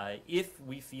 If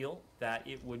we feel that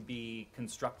it would be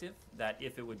constructive, that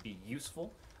if it would be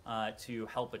useful to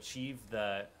help achieve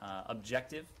the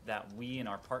objective that we and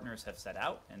our partners have set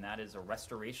out, and that is a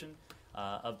restoration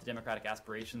of the democratic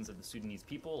aspirations of the Sudanese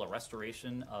people, a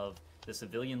restoration of the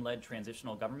civilian-led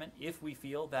transitional government, if we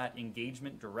feel that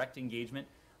engagement, direct engagement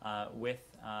with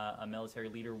a military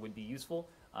leader would be useful,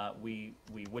 we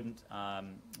wouldn't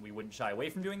shy away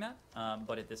from doing that.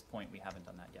 But at this point, we haven't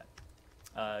done that yet.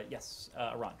 Yes,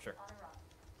 Iran, sure. On Iran.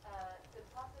 The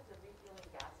process of refueling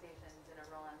gas stations in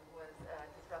Iran was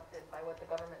disrupted by what the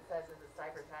government says is a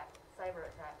cyber attack.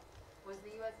 Was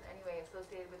the U.S. in any way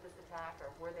associated with this attack, or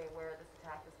were they aware this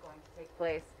attack was going to take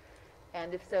place?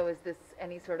 And if so, is this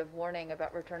any sort of warning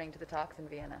about returning to the talks in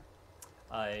Vienna?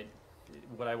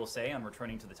 What I will say on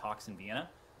returning to the talks in Vienna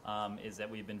is that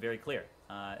we've been very clear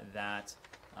that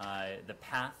the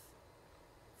path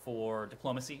for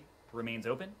diplomacy remains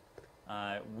open.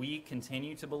 We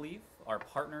continue to believe, our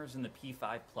partners in the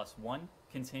P5+1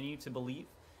 continue to believe,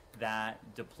 that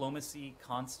diplomacy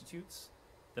constitutes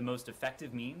the most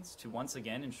effective means to once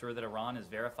again ensure that Iran is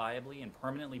verifiably and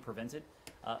permanently prevented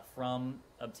from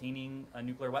obtaining a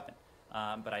nuclear weapon.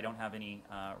 But I don't have any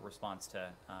response to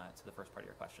the first part of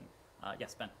your question.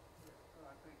 Yes, Ben.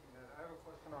 Thank you, Ned. I have a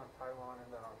question on Taiwan and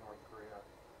then on North Korea.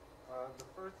 The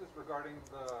first is regarding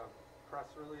the press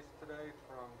release today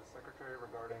from the Secretary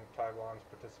regarding Taiwan's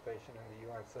participation in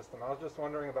the UN system. I was just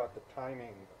wondering about the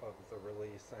timing of the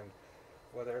release and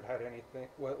whether it had anything,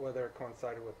 whether it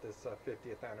coincided with this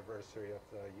 50th anniversary of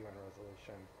the UN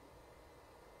resolution.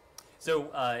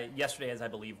 So yesterday, as I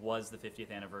believe, was the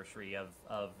 50th anniversary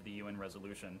of the UN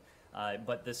resolution,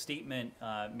 but the statement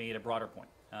made a broader point.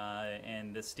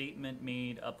 And the statement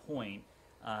made a point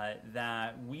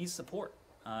that we support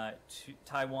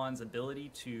Taiwan's ability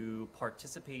to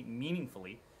participate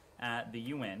meaningfully at the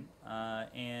UN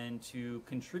and to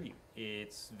contribute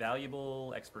its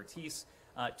valuable expertise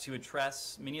to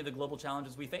address many of the global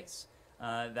challenges we face.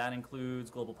 That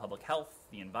includes global public health,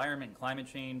 the environment, climate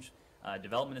change,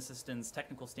 development assistance,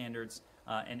 technical standards,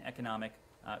 and economic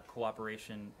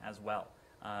cooperation as well.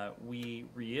 We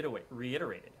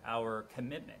reiterated our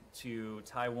commitment to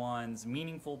Taiwan's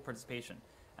meaningful participation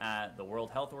at the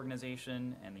World Health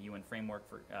Organization and the UN Framework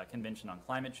for Convention on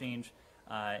Climate Change,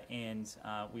 and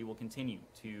we will continue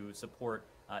to support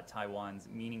Taiwan's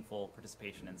meaningful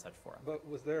participation in such fora. But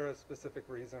was there a specific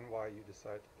reason why you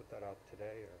decided to put that out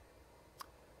today?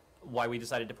 Or? Why we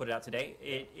decided to put it out today?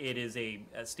 It is a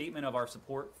statement of our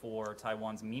support for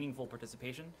Taiwan's meaningful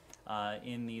participation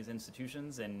in these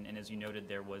institutions, and as you noted,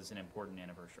 there was an important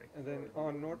anniversary. And then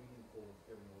on North...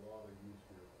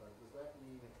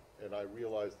 And I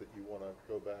realize that you want to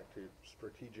go back to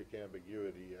strategic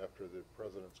ambiguity after the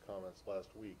president's comments last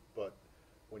week, but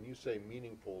when you say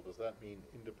meaningful, does that mean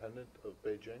independent of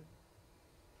Beijing?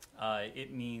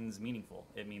 It means meaningful.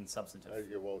 It means substantive.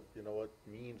 Well, you know what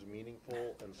means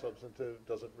meaningful and substantive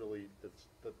doesn't really.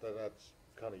 That's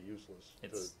kind of useless.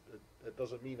 It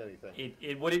doesn't mean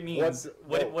anything. What it means.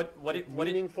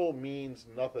 Meaningful means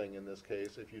nothing in this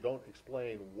case if you don't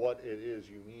explain what it is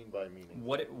you mean by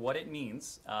meaningful. What it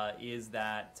means is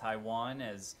that Taiwan,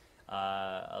 as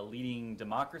a leading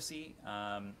democracy.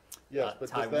 Yes,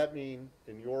 but does that mean,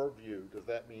 in your view, does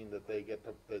that mean that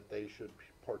they should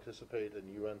participate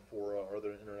in UN fora or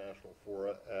other international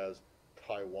fora as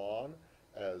Taiwan,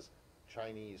 as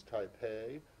Chinese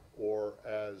Taipei, or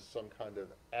as some kind of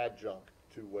adjunct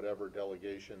to whatever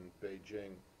delegation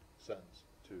Beijing sends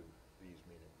to these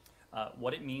meetings?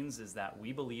 What it means is that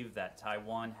we believe that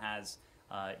Taiwan has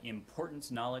important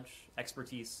knowledge,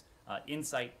 expertise,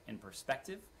 insight, and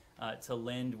perspective to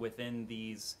lend within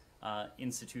these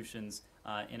institutions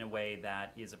in a way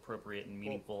that is appropriate and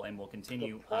meaningful, and will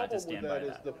continue The to stand by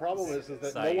that. The problem is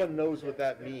that no one knows what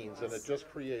that means, and it just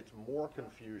creates more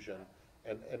confusion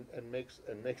and makes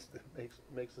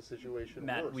the situation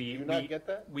Matt, worse. Do you not get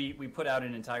that? We put out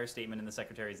an entire statement in the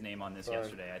Secretary's name on this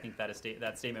yesterday. I think that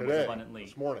that statement Today, was abundantly...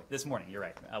 this morning. This morning, you're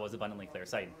right. Was abundantly clear.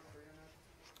 Said.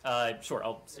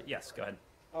 Sure, yes, go ahead.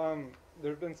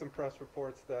 There have been some press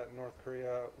reports that North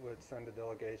Korea would send a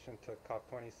delegation to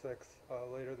COP26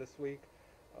 later this week.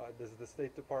 Does the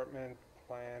State Department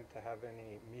plan to have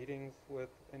any meetings with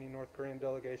any North Korean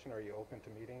delegation? Are you open to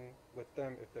meeting with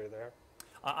them if they're there?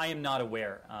 I am not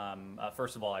aware.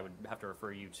 First of all, I would have to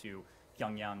refer you to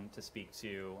Pyongyang to speak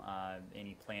to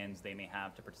any plans they may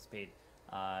have to participate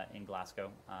in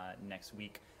Glasgow next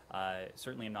week.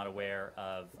 Certainly am not aware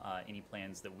of any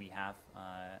plans that we have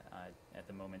at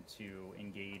the moment to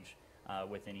engage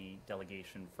with any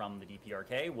delegation from the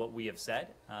DPRK. What we have said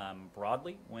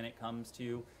broadly when it comes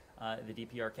to the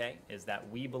DPRK is that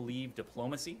we believe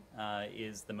diplomacy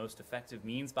is the most effective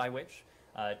means by which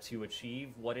to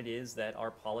achieve what it is that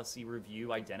our policy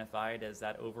review identified as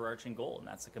that overarching goal, and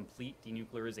that's a complete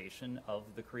denuclearization of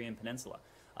the Korean Peninsula.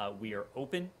 We are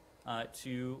open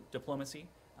to diplomacy.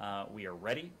 We are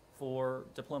ready for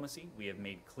diplomacy. We have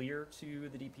made clear to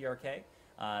the DPRK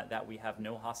that we have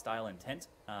no hostile intent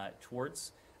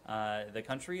towards the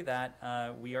country,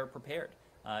 that we are prepared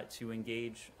to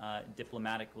engage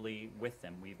diplomatically with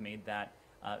them. We've made that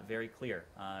very clear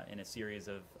in a series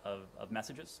of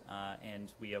messages,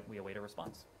 and we await a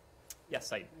response. Yes,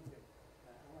 Said. Thank you.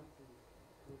 I want to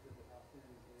go to the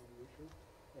Palestinian issue,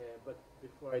 but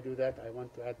before I do that, I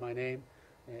want to add my name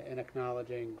in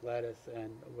acknowledging Gladys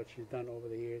and what she's done over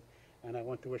the years, and I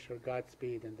want to wish her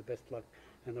Godspeed and the best luck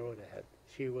in the road ahead.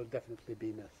 She will definitely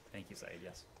be missed. Thank you, Said.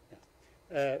 Yes.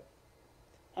 Yeah.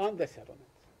 On the settlements,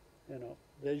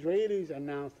 the Israelis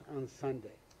announced on Sunday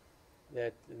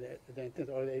that they intent,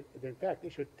 or they in fact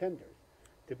issued tenders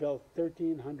to build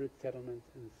 1,300 settlements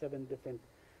in 7 different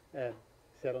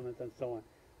settlements and so on.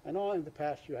 I know in the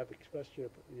past you have expressed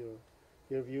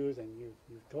your views, and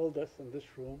you've told us in this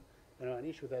room, an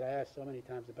issue that I asked so many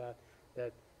times about,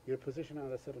 that your position on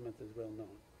the settlement is well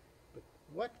known. But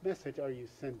what message are you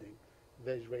sending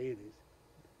the Israelis?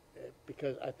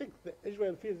 Because I think that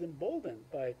Israel feels emboldened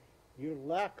by your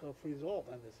lack of resolve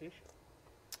on this issue.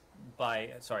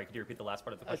 Sorry, could you repeat the last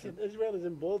part of the I question? said Israel is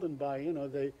emboldened by,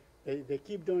 they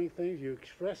keep doing things. You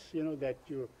express, that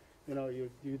you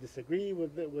disagree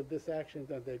with this action,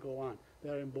 and they go on. They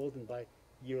are emboldened by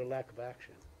your lack of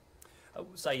action.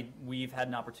 Said, we've had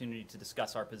an opportunity to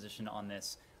discuss our position on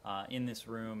this in this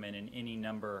room and in any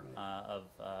number of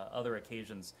other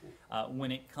occasions.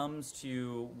 When it comes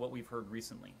to what we've heard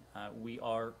recently, we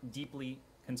are deeply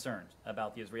concerned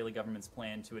about the Israeli government's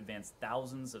plan to advance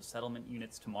thousands of settlement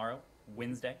units tomorrow,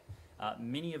 Wednesday,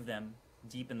 many of them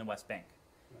deep in the West Bank.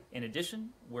 In addition,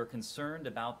 we're concerned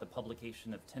about the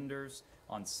publication of tenders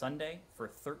on Sunday for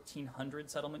 1,300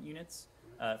 settlement units,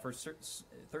 for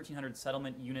 1,300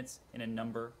 settlement units in a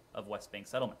number of West Bank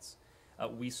settlements.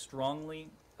 We strongly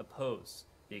oppose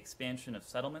the expansion of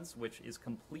settlements, which is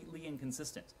completely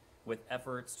inconsistent with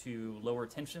efforts to lower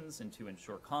tensions and to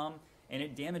ensure calm, and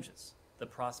it damages the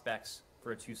prospects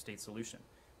for a two-state solution.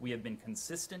 We have been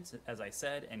consistent, as I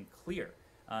said, and clear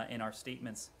in our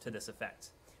statements to this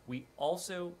effect. We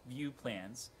also view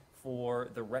plans for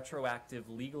the retroactive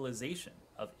legalization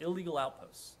of illegal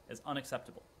outposts as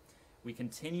unacceptable. We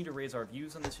continue to raise our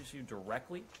views on this issue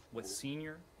directly with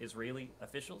senior Israeli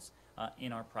officials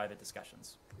in our private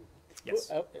discussions. Yes.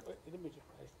 Let me just,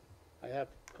 I have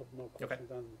a couple more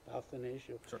questions on the Palestinian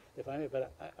issue, if I may,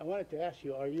 but I wanted to ask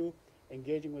you, are you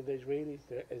engaging with the Israelis?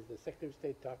 Is the Secretary of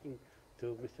State talking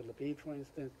to Mr. Lapid, for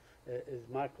instance? Is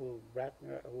Michael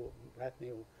Ratner, who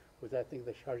was, I think,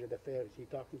 the charge d'affaires, is he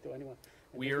talking to anyone?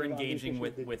 We are engaging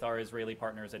with our Israeli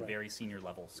partners at very senior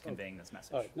levels, conveying this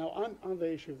message. All right. Now, on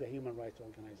the issue of the human rights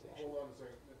organization. Hold on a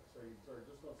second. Sorry,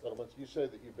 just on settlements. You say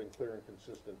that you've been clear and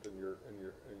consistent in your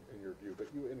view, but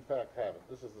you in fact haven't.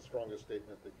 This is the strongest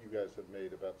statement that you guys have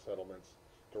made about settlements,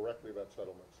 directly about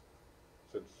settlements,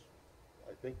 since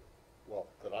I think, well,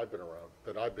 that I've been around,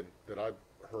 that I've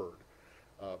heard.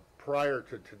 Prior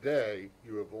to today,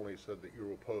 you have only said that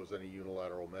you oppose any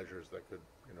unilateral measures that could,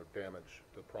 damage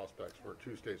the prospects for a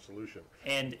two-state solution.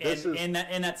 And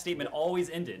that statement always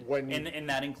ended, and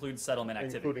that includes settlement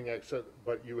activity.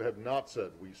 But you have not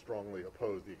said we strongly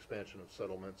oppose the expansion of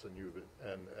settlements, and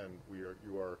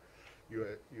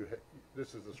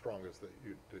this is the strongest that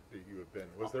you have been.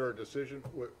 Was there a decision?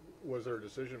 Was there a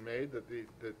decision made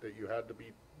that you had to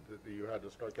be that you had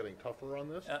to start getting tougher on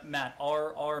this? Matt,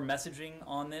 our messaging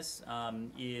on this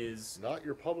is Not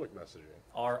your public messaging.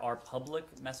 our public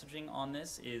messaging on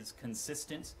this is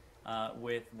consistent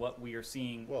with what we are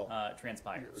seeing Well,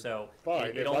 transpire. So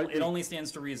fine, it only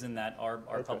stands to reason that our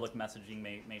Okay. public messaging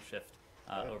may shift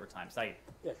over time. Saeed.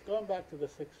 Yes, going back to the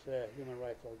six human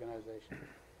rights organizations.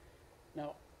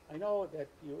 Now, I know that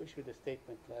you issued a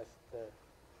statement last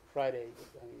Friday.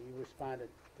 I mean, you responded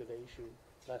to the issue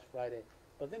last Friday.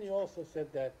 But then you also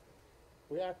said that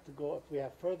we have to go, if we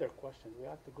have further questions, we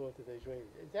have to go to the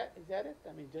Israelis. Is that it?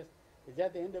 I mean, is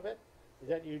that the end of it? Is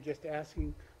that you're just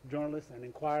asking journalists and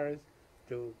inquirers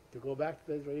to go back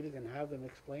to the Israelis and have them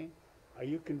explain? Are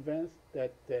you convinced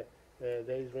that the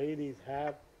Israelis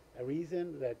have a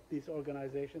reason that these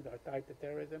organizations are tied to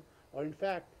terrorism? Or in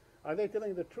fact, are they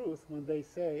telling the truth when they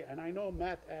say, and I know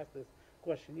Matt asked this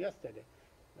question yesterday,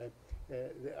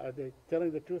 are they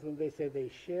telling the truth when they say they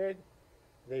shared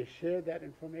that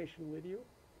information with you?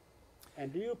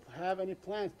 And do you have any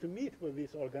plans to meet with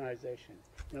these organizations,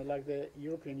 like the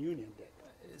European Union did?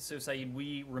 So, Saeed,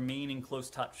 we remain in close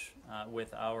touch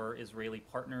with our Israeli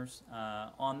partners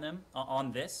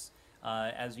on this.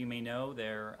 As you may know,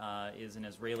 there is an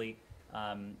Israeli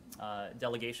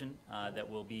delegation that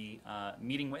we'll be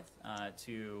meeting with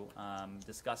to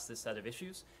discuss this set of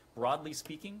issues. Broadly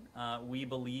speaking, we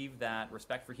believe that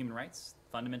respect for human rights,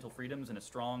 fundamental freedoms, and a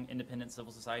strong, independent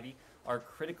civil society are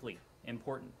critically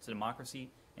important to democracy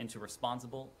and to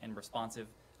responsible and responsive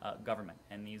government.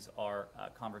 And these are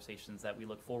conversations that we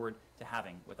look forward to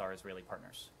having with our Israeli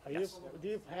partners. Do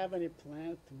you have any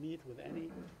plans to meet with any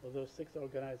of those six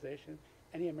organizations,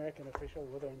 any American official,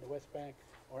 whether in the West Bank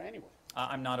or anywhere?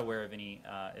 I'm not aware of any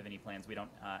plans. We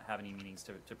don't have any meetings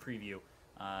to preview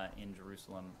in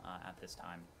Jerusalem at this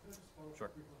time. Can I just follow up Sure.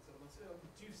 briefly on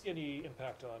settlements? Do you see any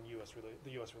impact on the U.S.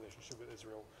 relationship with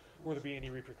Israel? Will there be any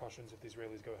repercussions if the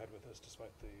Israelis go ahead with this,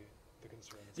 despite the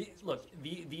concerns? Look,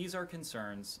 these are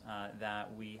concerns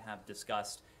that we have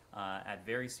discussed at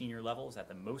very senior levels, at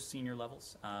the most senior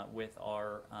levels, with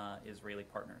our Israeli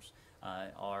partners.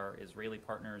 Our Israeli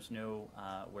partners know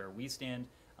where we stand,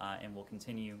 and will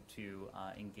continue to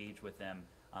engage with them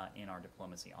in our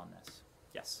diplomacy on this.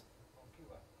 Yes. On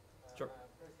Cuba. Sure.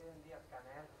 President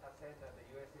Diaz-Canel has said that the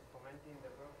U.S. is fomenting the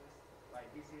protest by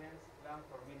dissidents planned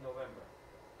for mid-November.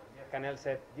 Diaz-Canel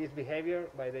said this behavior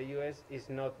by the U.S. is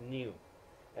not new.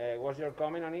 What's your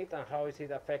comment on it, and how is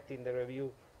it affecting the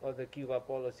review of the Cuba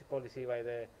policy by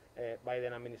the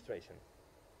Biden administration?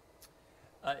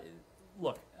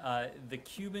 Look, the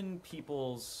Cuban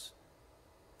people's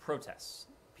protests,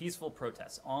 peaceful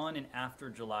protests on and after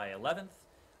July 11th,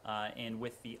 and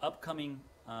with the upcoming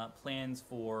plans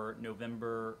for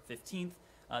November 15th,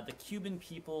 the Cuban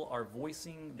people are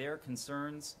voicing their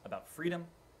concerns about freedom,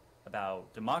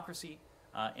 about democracy,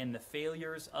 and the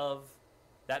failures of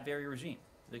that very regime,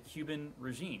 the Cuban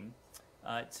regime,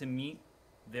 to meet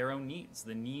their own needs,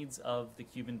 the needs of the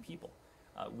Cuban people.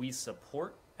 We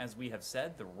support, as we have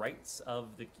said, the rights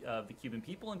of the Cuban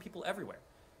people and people everywhere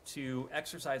to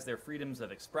exercise their freedoms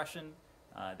of expression,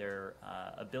 their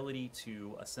ability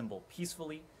to assemble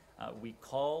peacefully. We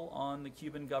call on the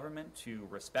Cuban government to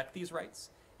respect these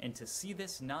rights and to see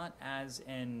this not as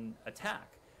an attack,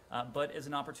 but as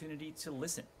an opportunity to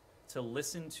listen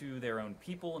to their own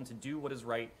people and to do what is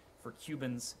right for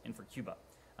Cubans and for Cuba.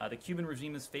 The Cuban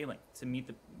regime is failing to meet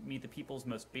the people's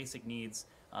most basic needs.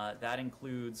 That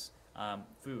includes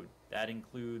food. That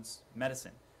includes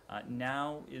medicine.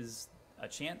 Now is a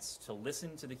chance to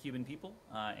listen to the Cuban people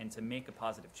and to make a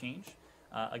positive change.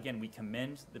 Again, we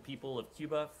commend the people of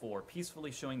Cuba for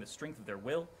peacefully showing the strength of their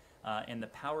will and the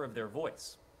power of their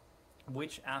voice,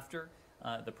 which after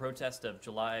the protest of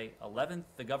July 11th,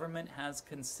 the government has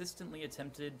consistently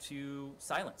attempted to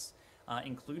silence,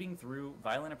 including through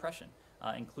violent oppression,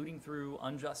 including through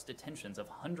unjust detentions of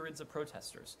hundreds of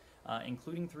protesters,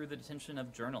 including through the detention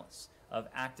of journalists,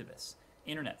 of activists,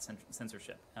 internet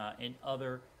censorship, and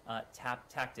other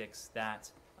tactics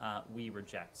that we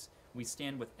reject. We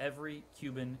stand with every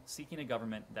Cuban seeking a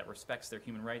government that respects their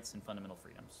human rights and fundamental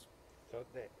freedoms. So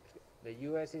the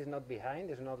U.S. is not behind,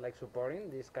 is not like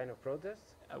supporting this kind of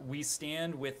protests? We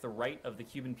stand with the right of the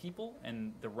Cuban people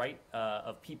and the right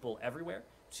of people everywhere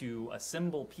to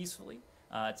assemble peacefully,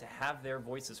 to have their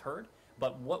voices heard.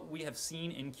 But what we have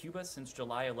seen in Cuba since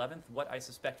July 11th, what I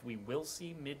suspect we will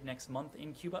see mid-next month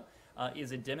in Cuba,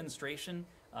 is a demonstration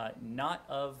not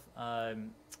of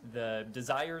the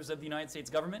desires of the United States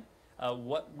government.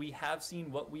 What we have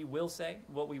seen, what we will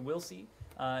see,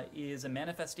 is a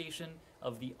manifestation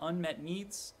of the unmet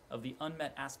needs, of the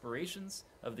unmet aspirations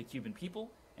of the Cuban people,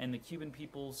 and the Cuban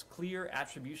people's clear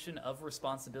attribution of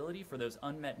responsibility for those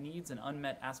unmet needs and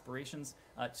unmet aspirations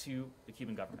to the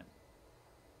Cuban government.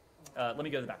 Let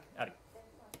me go to the back. Abby.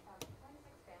 26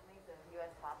 families of U.S.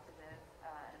 hostages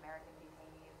and American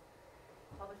detainees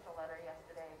published a letter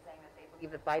yesterday saying that they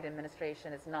believe the Biden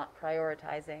administration is not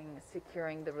prioritizing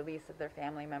securing the release of their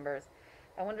family members.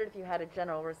 I wondered if you had a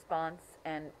general response,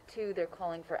 and two, they're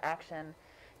calling for action.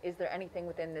 Is there anything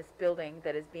within this building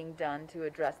that is being done to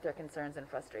address their concerns and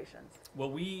frustrations?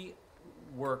 Well, we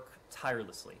work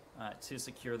tirelessly to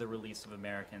secure the release of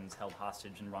Americans held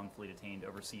hostage and wrongfully detained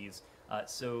overseas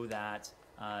so that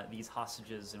these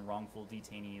hostages and wrongful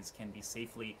detainees can be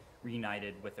safely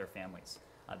reunited with their families.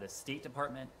 The State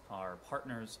Department, our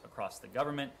partners across the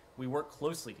government, we work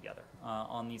closely together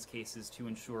on these cases to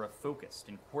ensure a focused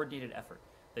and coordinated effort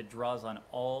that draws on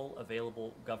all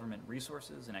available government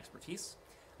resources and expertise.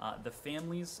 The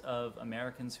families of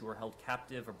Americans who are held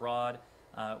captive abroad,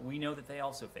 we know that they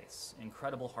also face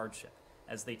incredible hardship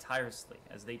as they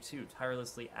too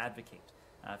tirelessly advocate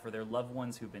for their loved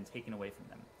ones who've been taken away from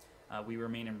them. We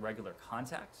remain in regular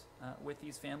contact with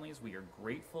these families. We are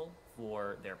grateful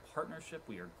for their partnership.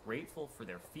 We are grateful for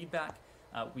their feedback.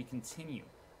 We continue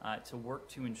to work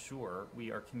to ensure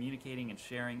we are communicating and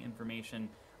sharing information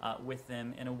with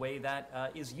them in a way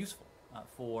that is useful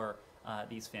for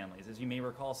these families. As you may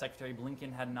recall, Secretary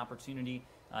Blinken had an opportunity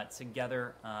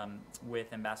together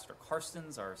with Ambassador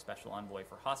Carstens, our special envoy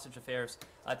for hostage affairs,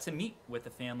 to meet with the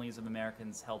families of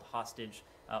Americans held hostage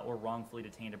or wrongfully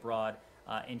detained abroad.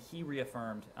 And he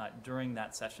reaffirmed during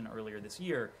that session earlier this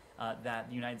year that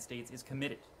the United States is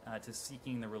committed to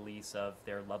seeking the release of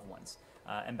their loved ones.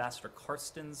 Ambassador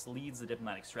Carstens leads the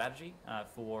diplomatic strategy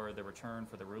for the return,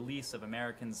 for the release of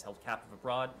Americans held captive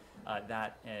abroad.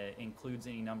 That includes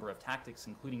any number of tactics,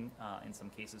 including, in some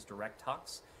cases, direct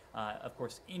talks. Of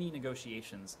course, any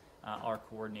negotiations are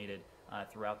coordinated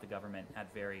throughout the government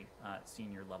at very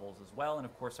senior levels as well. And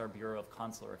of course, our Bureau of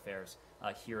Consular Affairs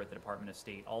here at the Department of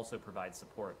State also provides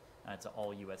support to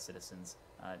all U.S. citizens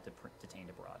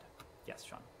detained abroad. Yes,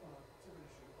 Sean. Different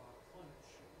issue, climate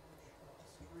change.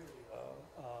 Australia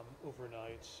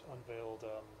overnight unveiled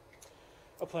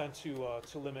a plan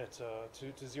to limit,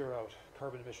 to zero out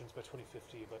carbon emissions by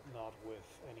 2050, but not with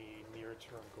any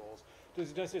near-term goals. Does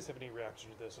the United States have any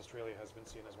reaction to this? Australia has been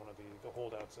seen as one of the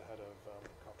holdouts ahead of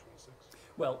COP26.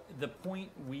 Well, the point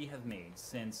we have made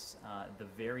since the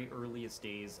very earliest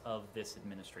days of this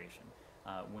administration,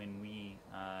 when we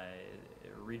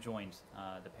rejoined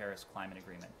the Paris Climate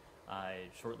Agreement,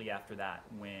 shortly after that,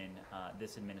 when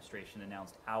this administration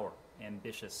announced our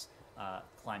ambitious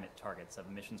climate targets of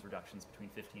emissions reductions between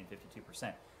 50 and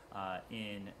 52%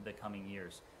 in the coming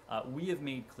years, we have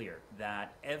made clear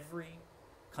that every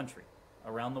country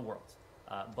around the world,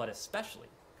 but especially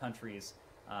countries,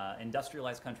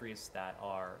 industrialized countries that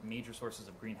are major sources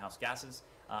of greenhouse gases,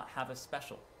 have a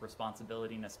special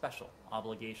responsibility and a special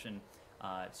obligation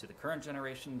to the current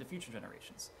generation and to future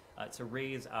generations to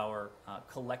raise our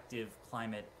collective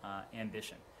climate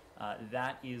ambition.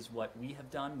 That is what we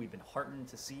have done. We've been heartened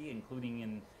to see, including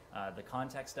in the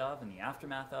context of and the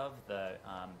aftermath of the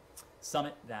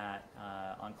summit that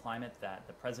on climate that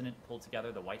the president pulled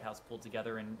together, the White House pulled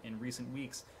together in recent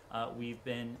weeks. We've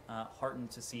been heartened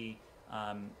to see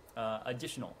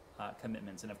additional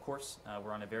commitments. And of course,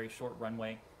 we're on a very short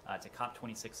runway to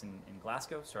COP26 in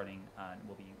Glasgow, starting,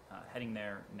 we'll be heading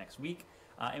there next week.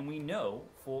 And we know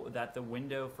that the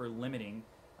window for limiting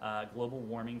global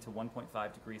warming to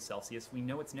 1.5 degrees Celsius, we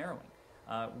know it's narrowing.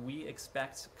 We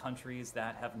expect countries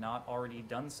that have not already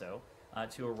done so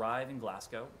to arrive in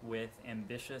Glasgow with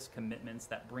ambitious commitments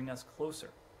that bring us closer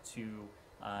to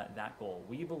that goal.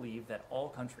 We believe that all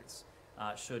countries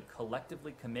should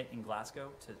collectively commit in Glasgow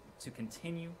to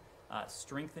continue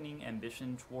strengthening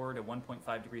ambition toward a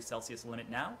 1.5 degrees Celsius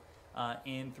limit now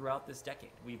and throughout this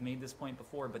decade. We've made this point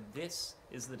before, but this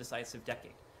is the decisive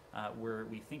decade where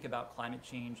we think about climate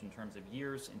change in terms of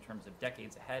years, in terms of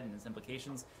decades ahead and its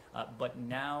implications. But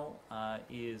now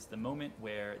is the moment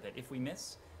where that if we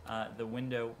miss, the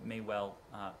window may well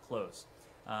close.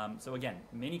 So again,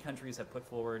 many countries have put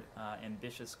forward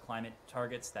ambitious climate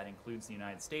targets. That includes the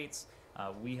United States.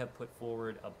 We have put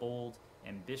forward a bold,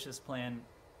 ambitious plan,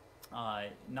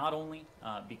 not only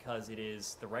because it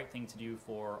is the right thing to do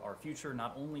for our future,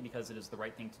 not only because it is the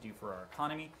right thing to do for our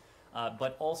economy,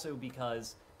 but also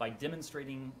because by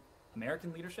demonstrating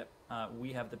American leadership,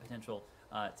 we have the potential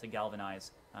to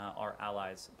galvanize our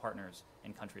allies, partners,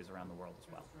 and countries around the world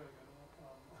as well.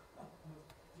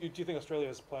 Do Do you think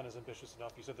Australia's plan is ambitious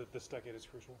enough? You said that this decade is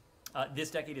crucial. This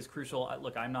decade is crucial.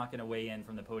 Look, I'm not going to weigh in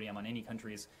from the podium on any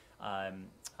country's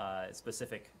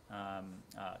specific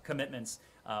commitments.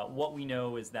 What we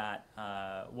know is that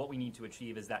what we need to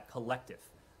achieve is that collective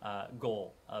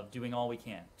goal of doing all we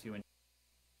can to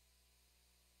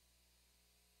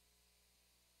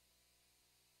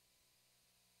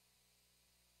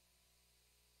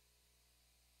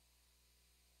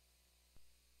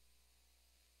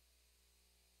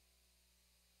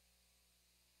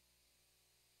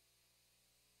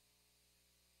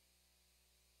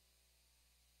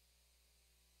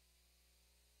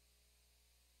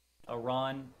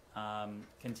Iran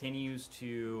continues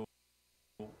to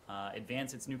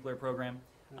advance its nuclear program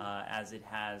as it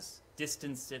has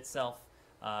distanced itself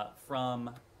from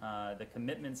the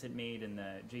commitments it made in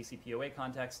the JCPOA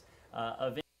context.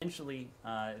 Eventually,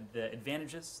 the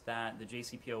advantages that the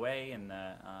JCPOA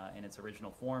in its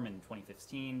original form in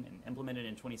 2015 and implemented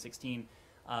in 2016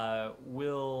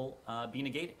 will be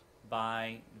negated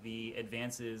by the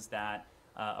advances that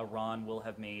Iran will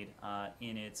have made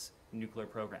in its nuclear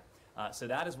program. So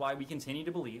that is why we continue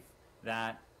to believe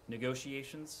that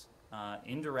negotiations,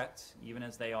 indirect, even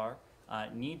as they are,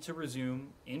 need to resume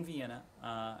in Vienna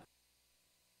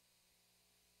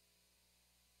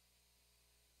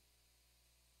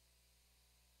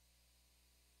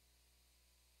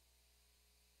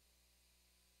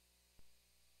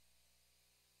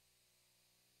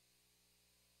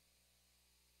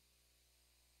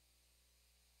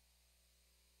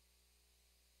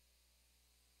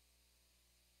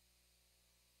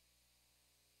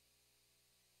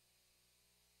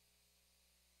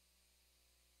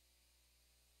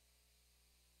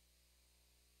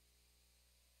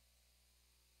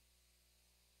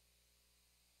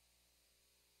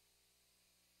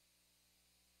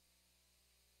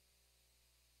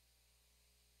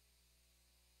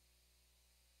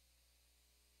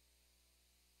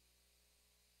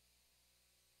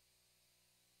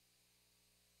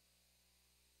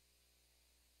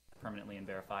permanently and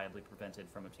verifiably prevented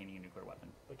from obtaining a nuclear weapon.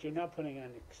 But you're not putting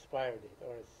an expiry date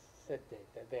or a set date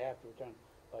that they have to return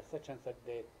by such and such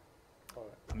date. Or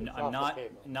I'm it's off the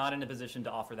table. not in a position to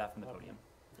offer that from the podium.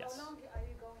 Yes. How long are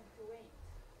you going to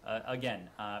wait? Again,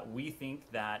 we think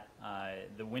that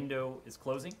the window is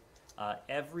closing.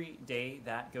 Every day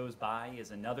that goes by is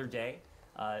another day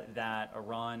that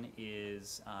Iran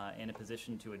is in a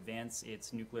position to advance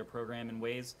its nuclear program in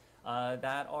ways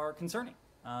that are concerning.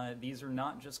 These are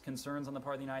not just concerns on the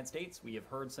part of the United States. We have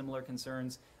heard similar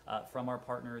concerns from our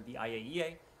partner, the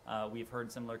IAEA. We've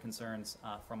heard similar concerns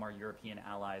from our European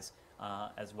allies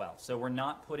as well. So we're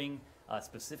not putting a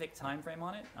specific time frame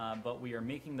on it, but we are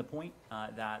making the point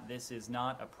that this is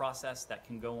not a process that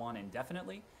can go on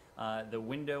indefinitely. The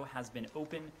window has been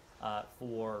open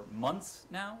for months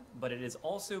now, but it has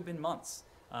also been months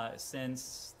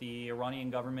since the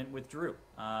Iranian government withdrew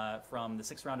from the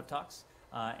 6th round of talks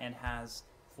and has,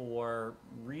 for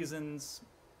reasons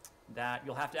that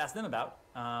you'll have to ask them about,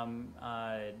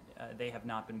 they have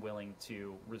not been willing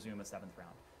to resume a 7th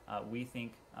round. We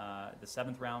think the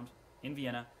 7th round in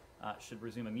Vienna should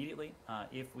resume immediately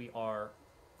if we are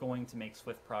going to make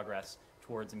swift progress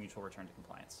towards a mutual return to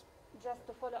compliance. Just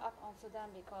to follow up on Sudan,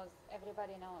 because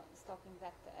everybody now is talking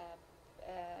that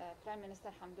Prime Minister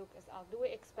Hamdouk is out. Do we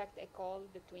expect a call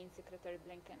between Secretary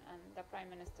Blinken and the Prime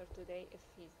Minister today if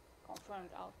he's confirmed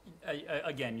out?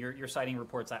 Again, you're citing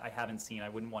reports I haven't seen. I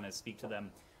wouldn't want to speak to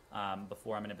them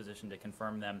before I'm in a position to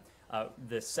confirm them.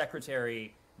 The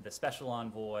Secretary, the Special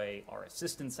Envoy, our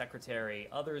Assistant Secretary,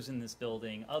 others in this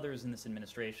building, others in this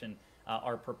administration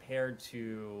are prepared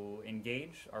to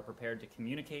engage, are prepared to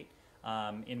communicate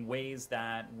in ways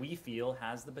that we feel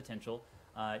has the potential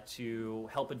to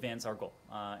help advance our goal.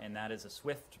 And that is a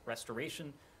swift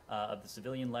restoration of the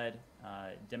civilian-led,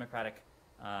 democratic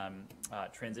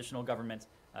transitional government,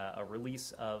 a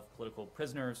release of political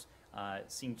prisoners,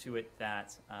 seeing to it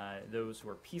that those who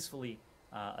are peacefully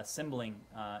assembling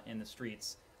in the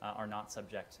streets are not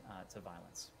subject to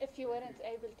violence. If you weren't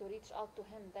able to reach out to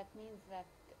him, that means that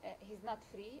he's not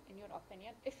free, in your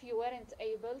opinion. If you weren't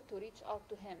able to reach out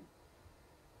to him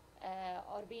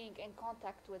or being in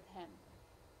contact with him,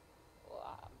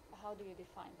 how do you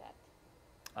define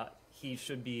that? He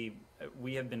should be,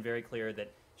 we have been very clear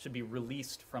that should be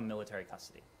released from military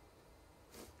custody.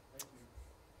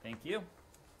 Thank you.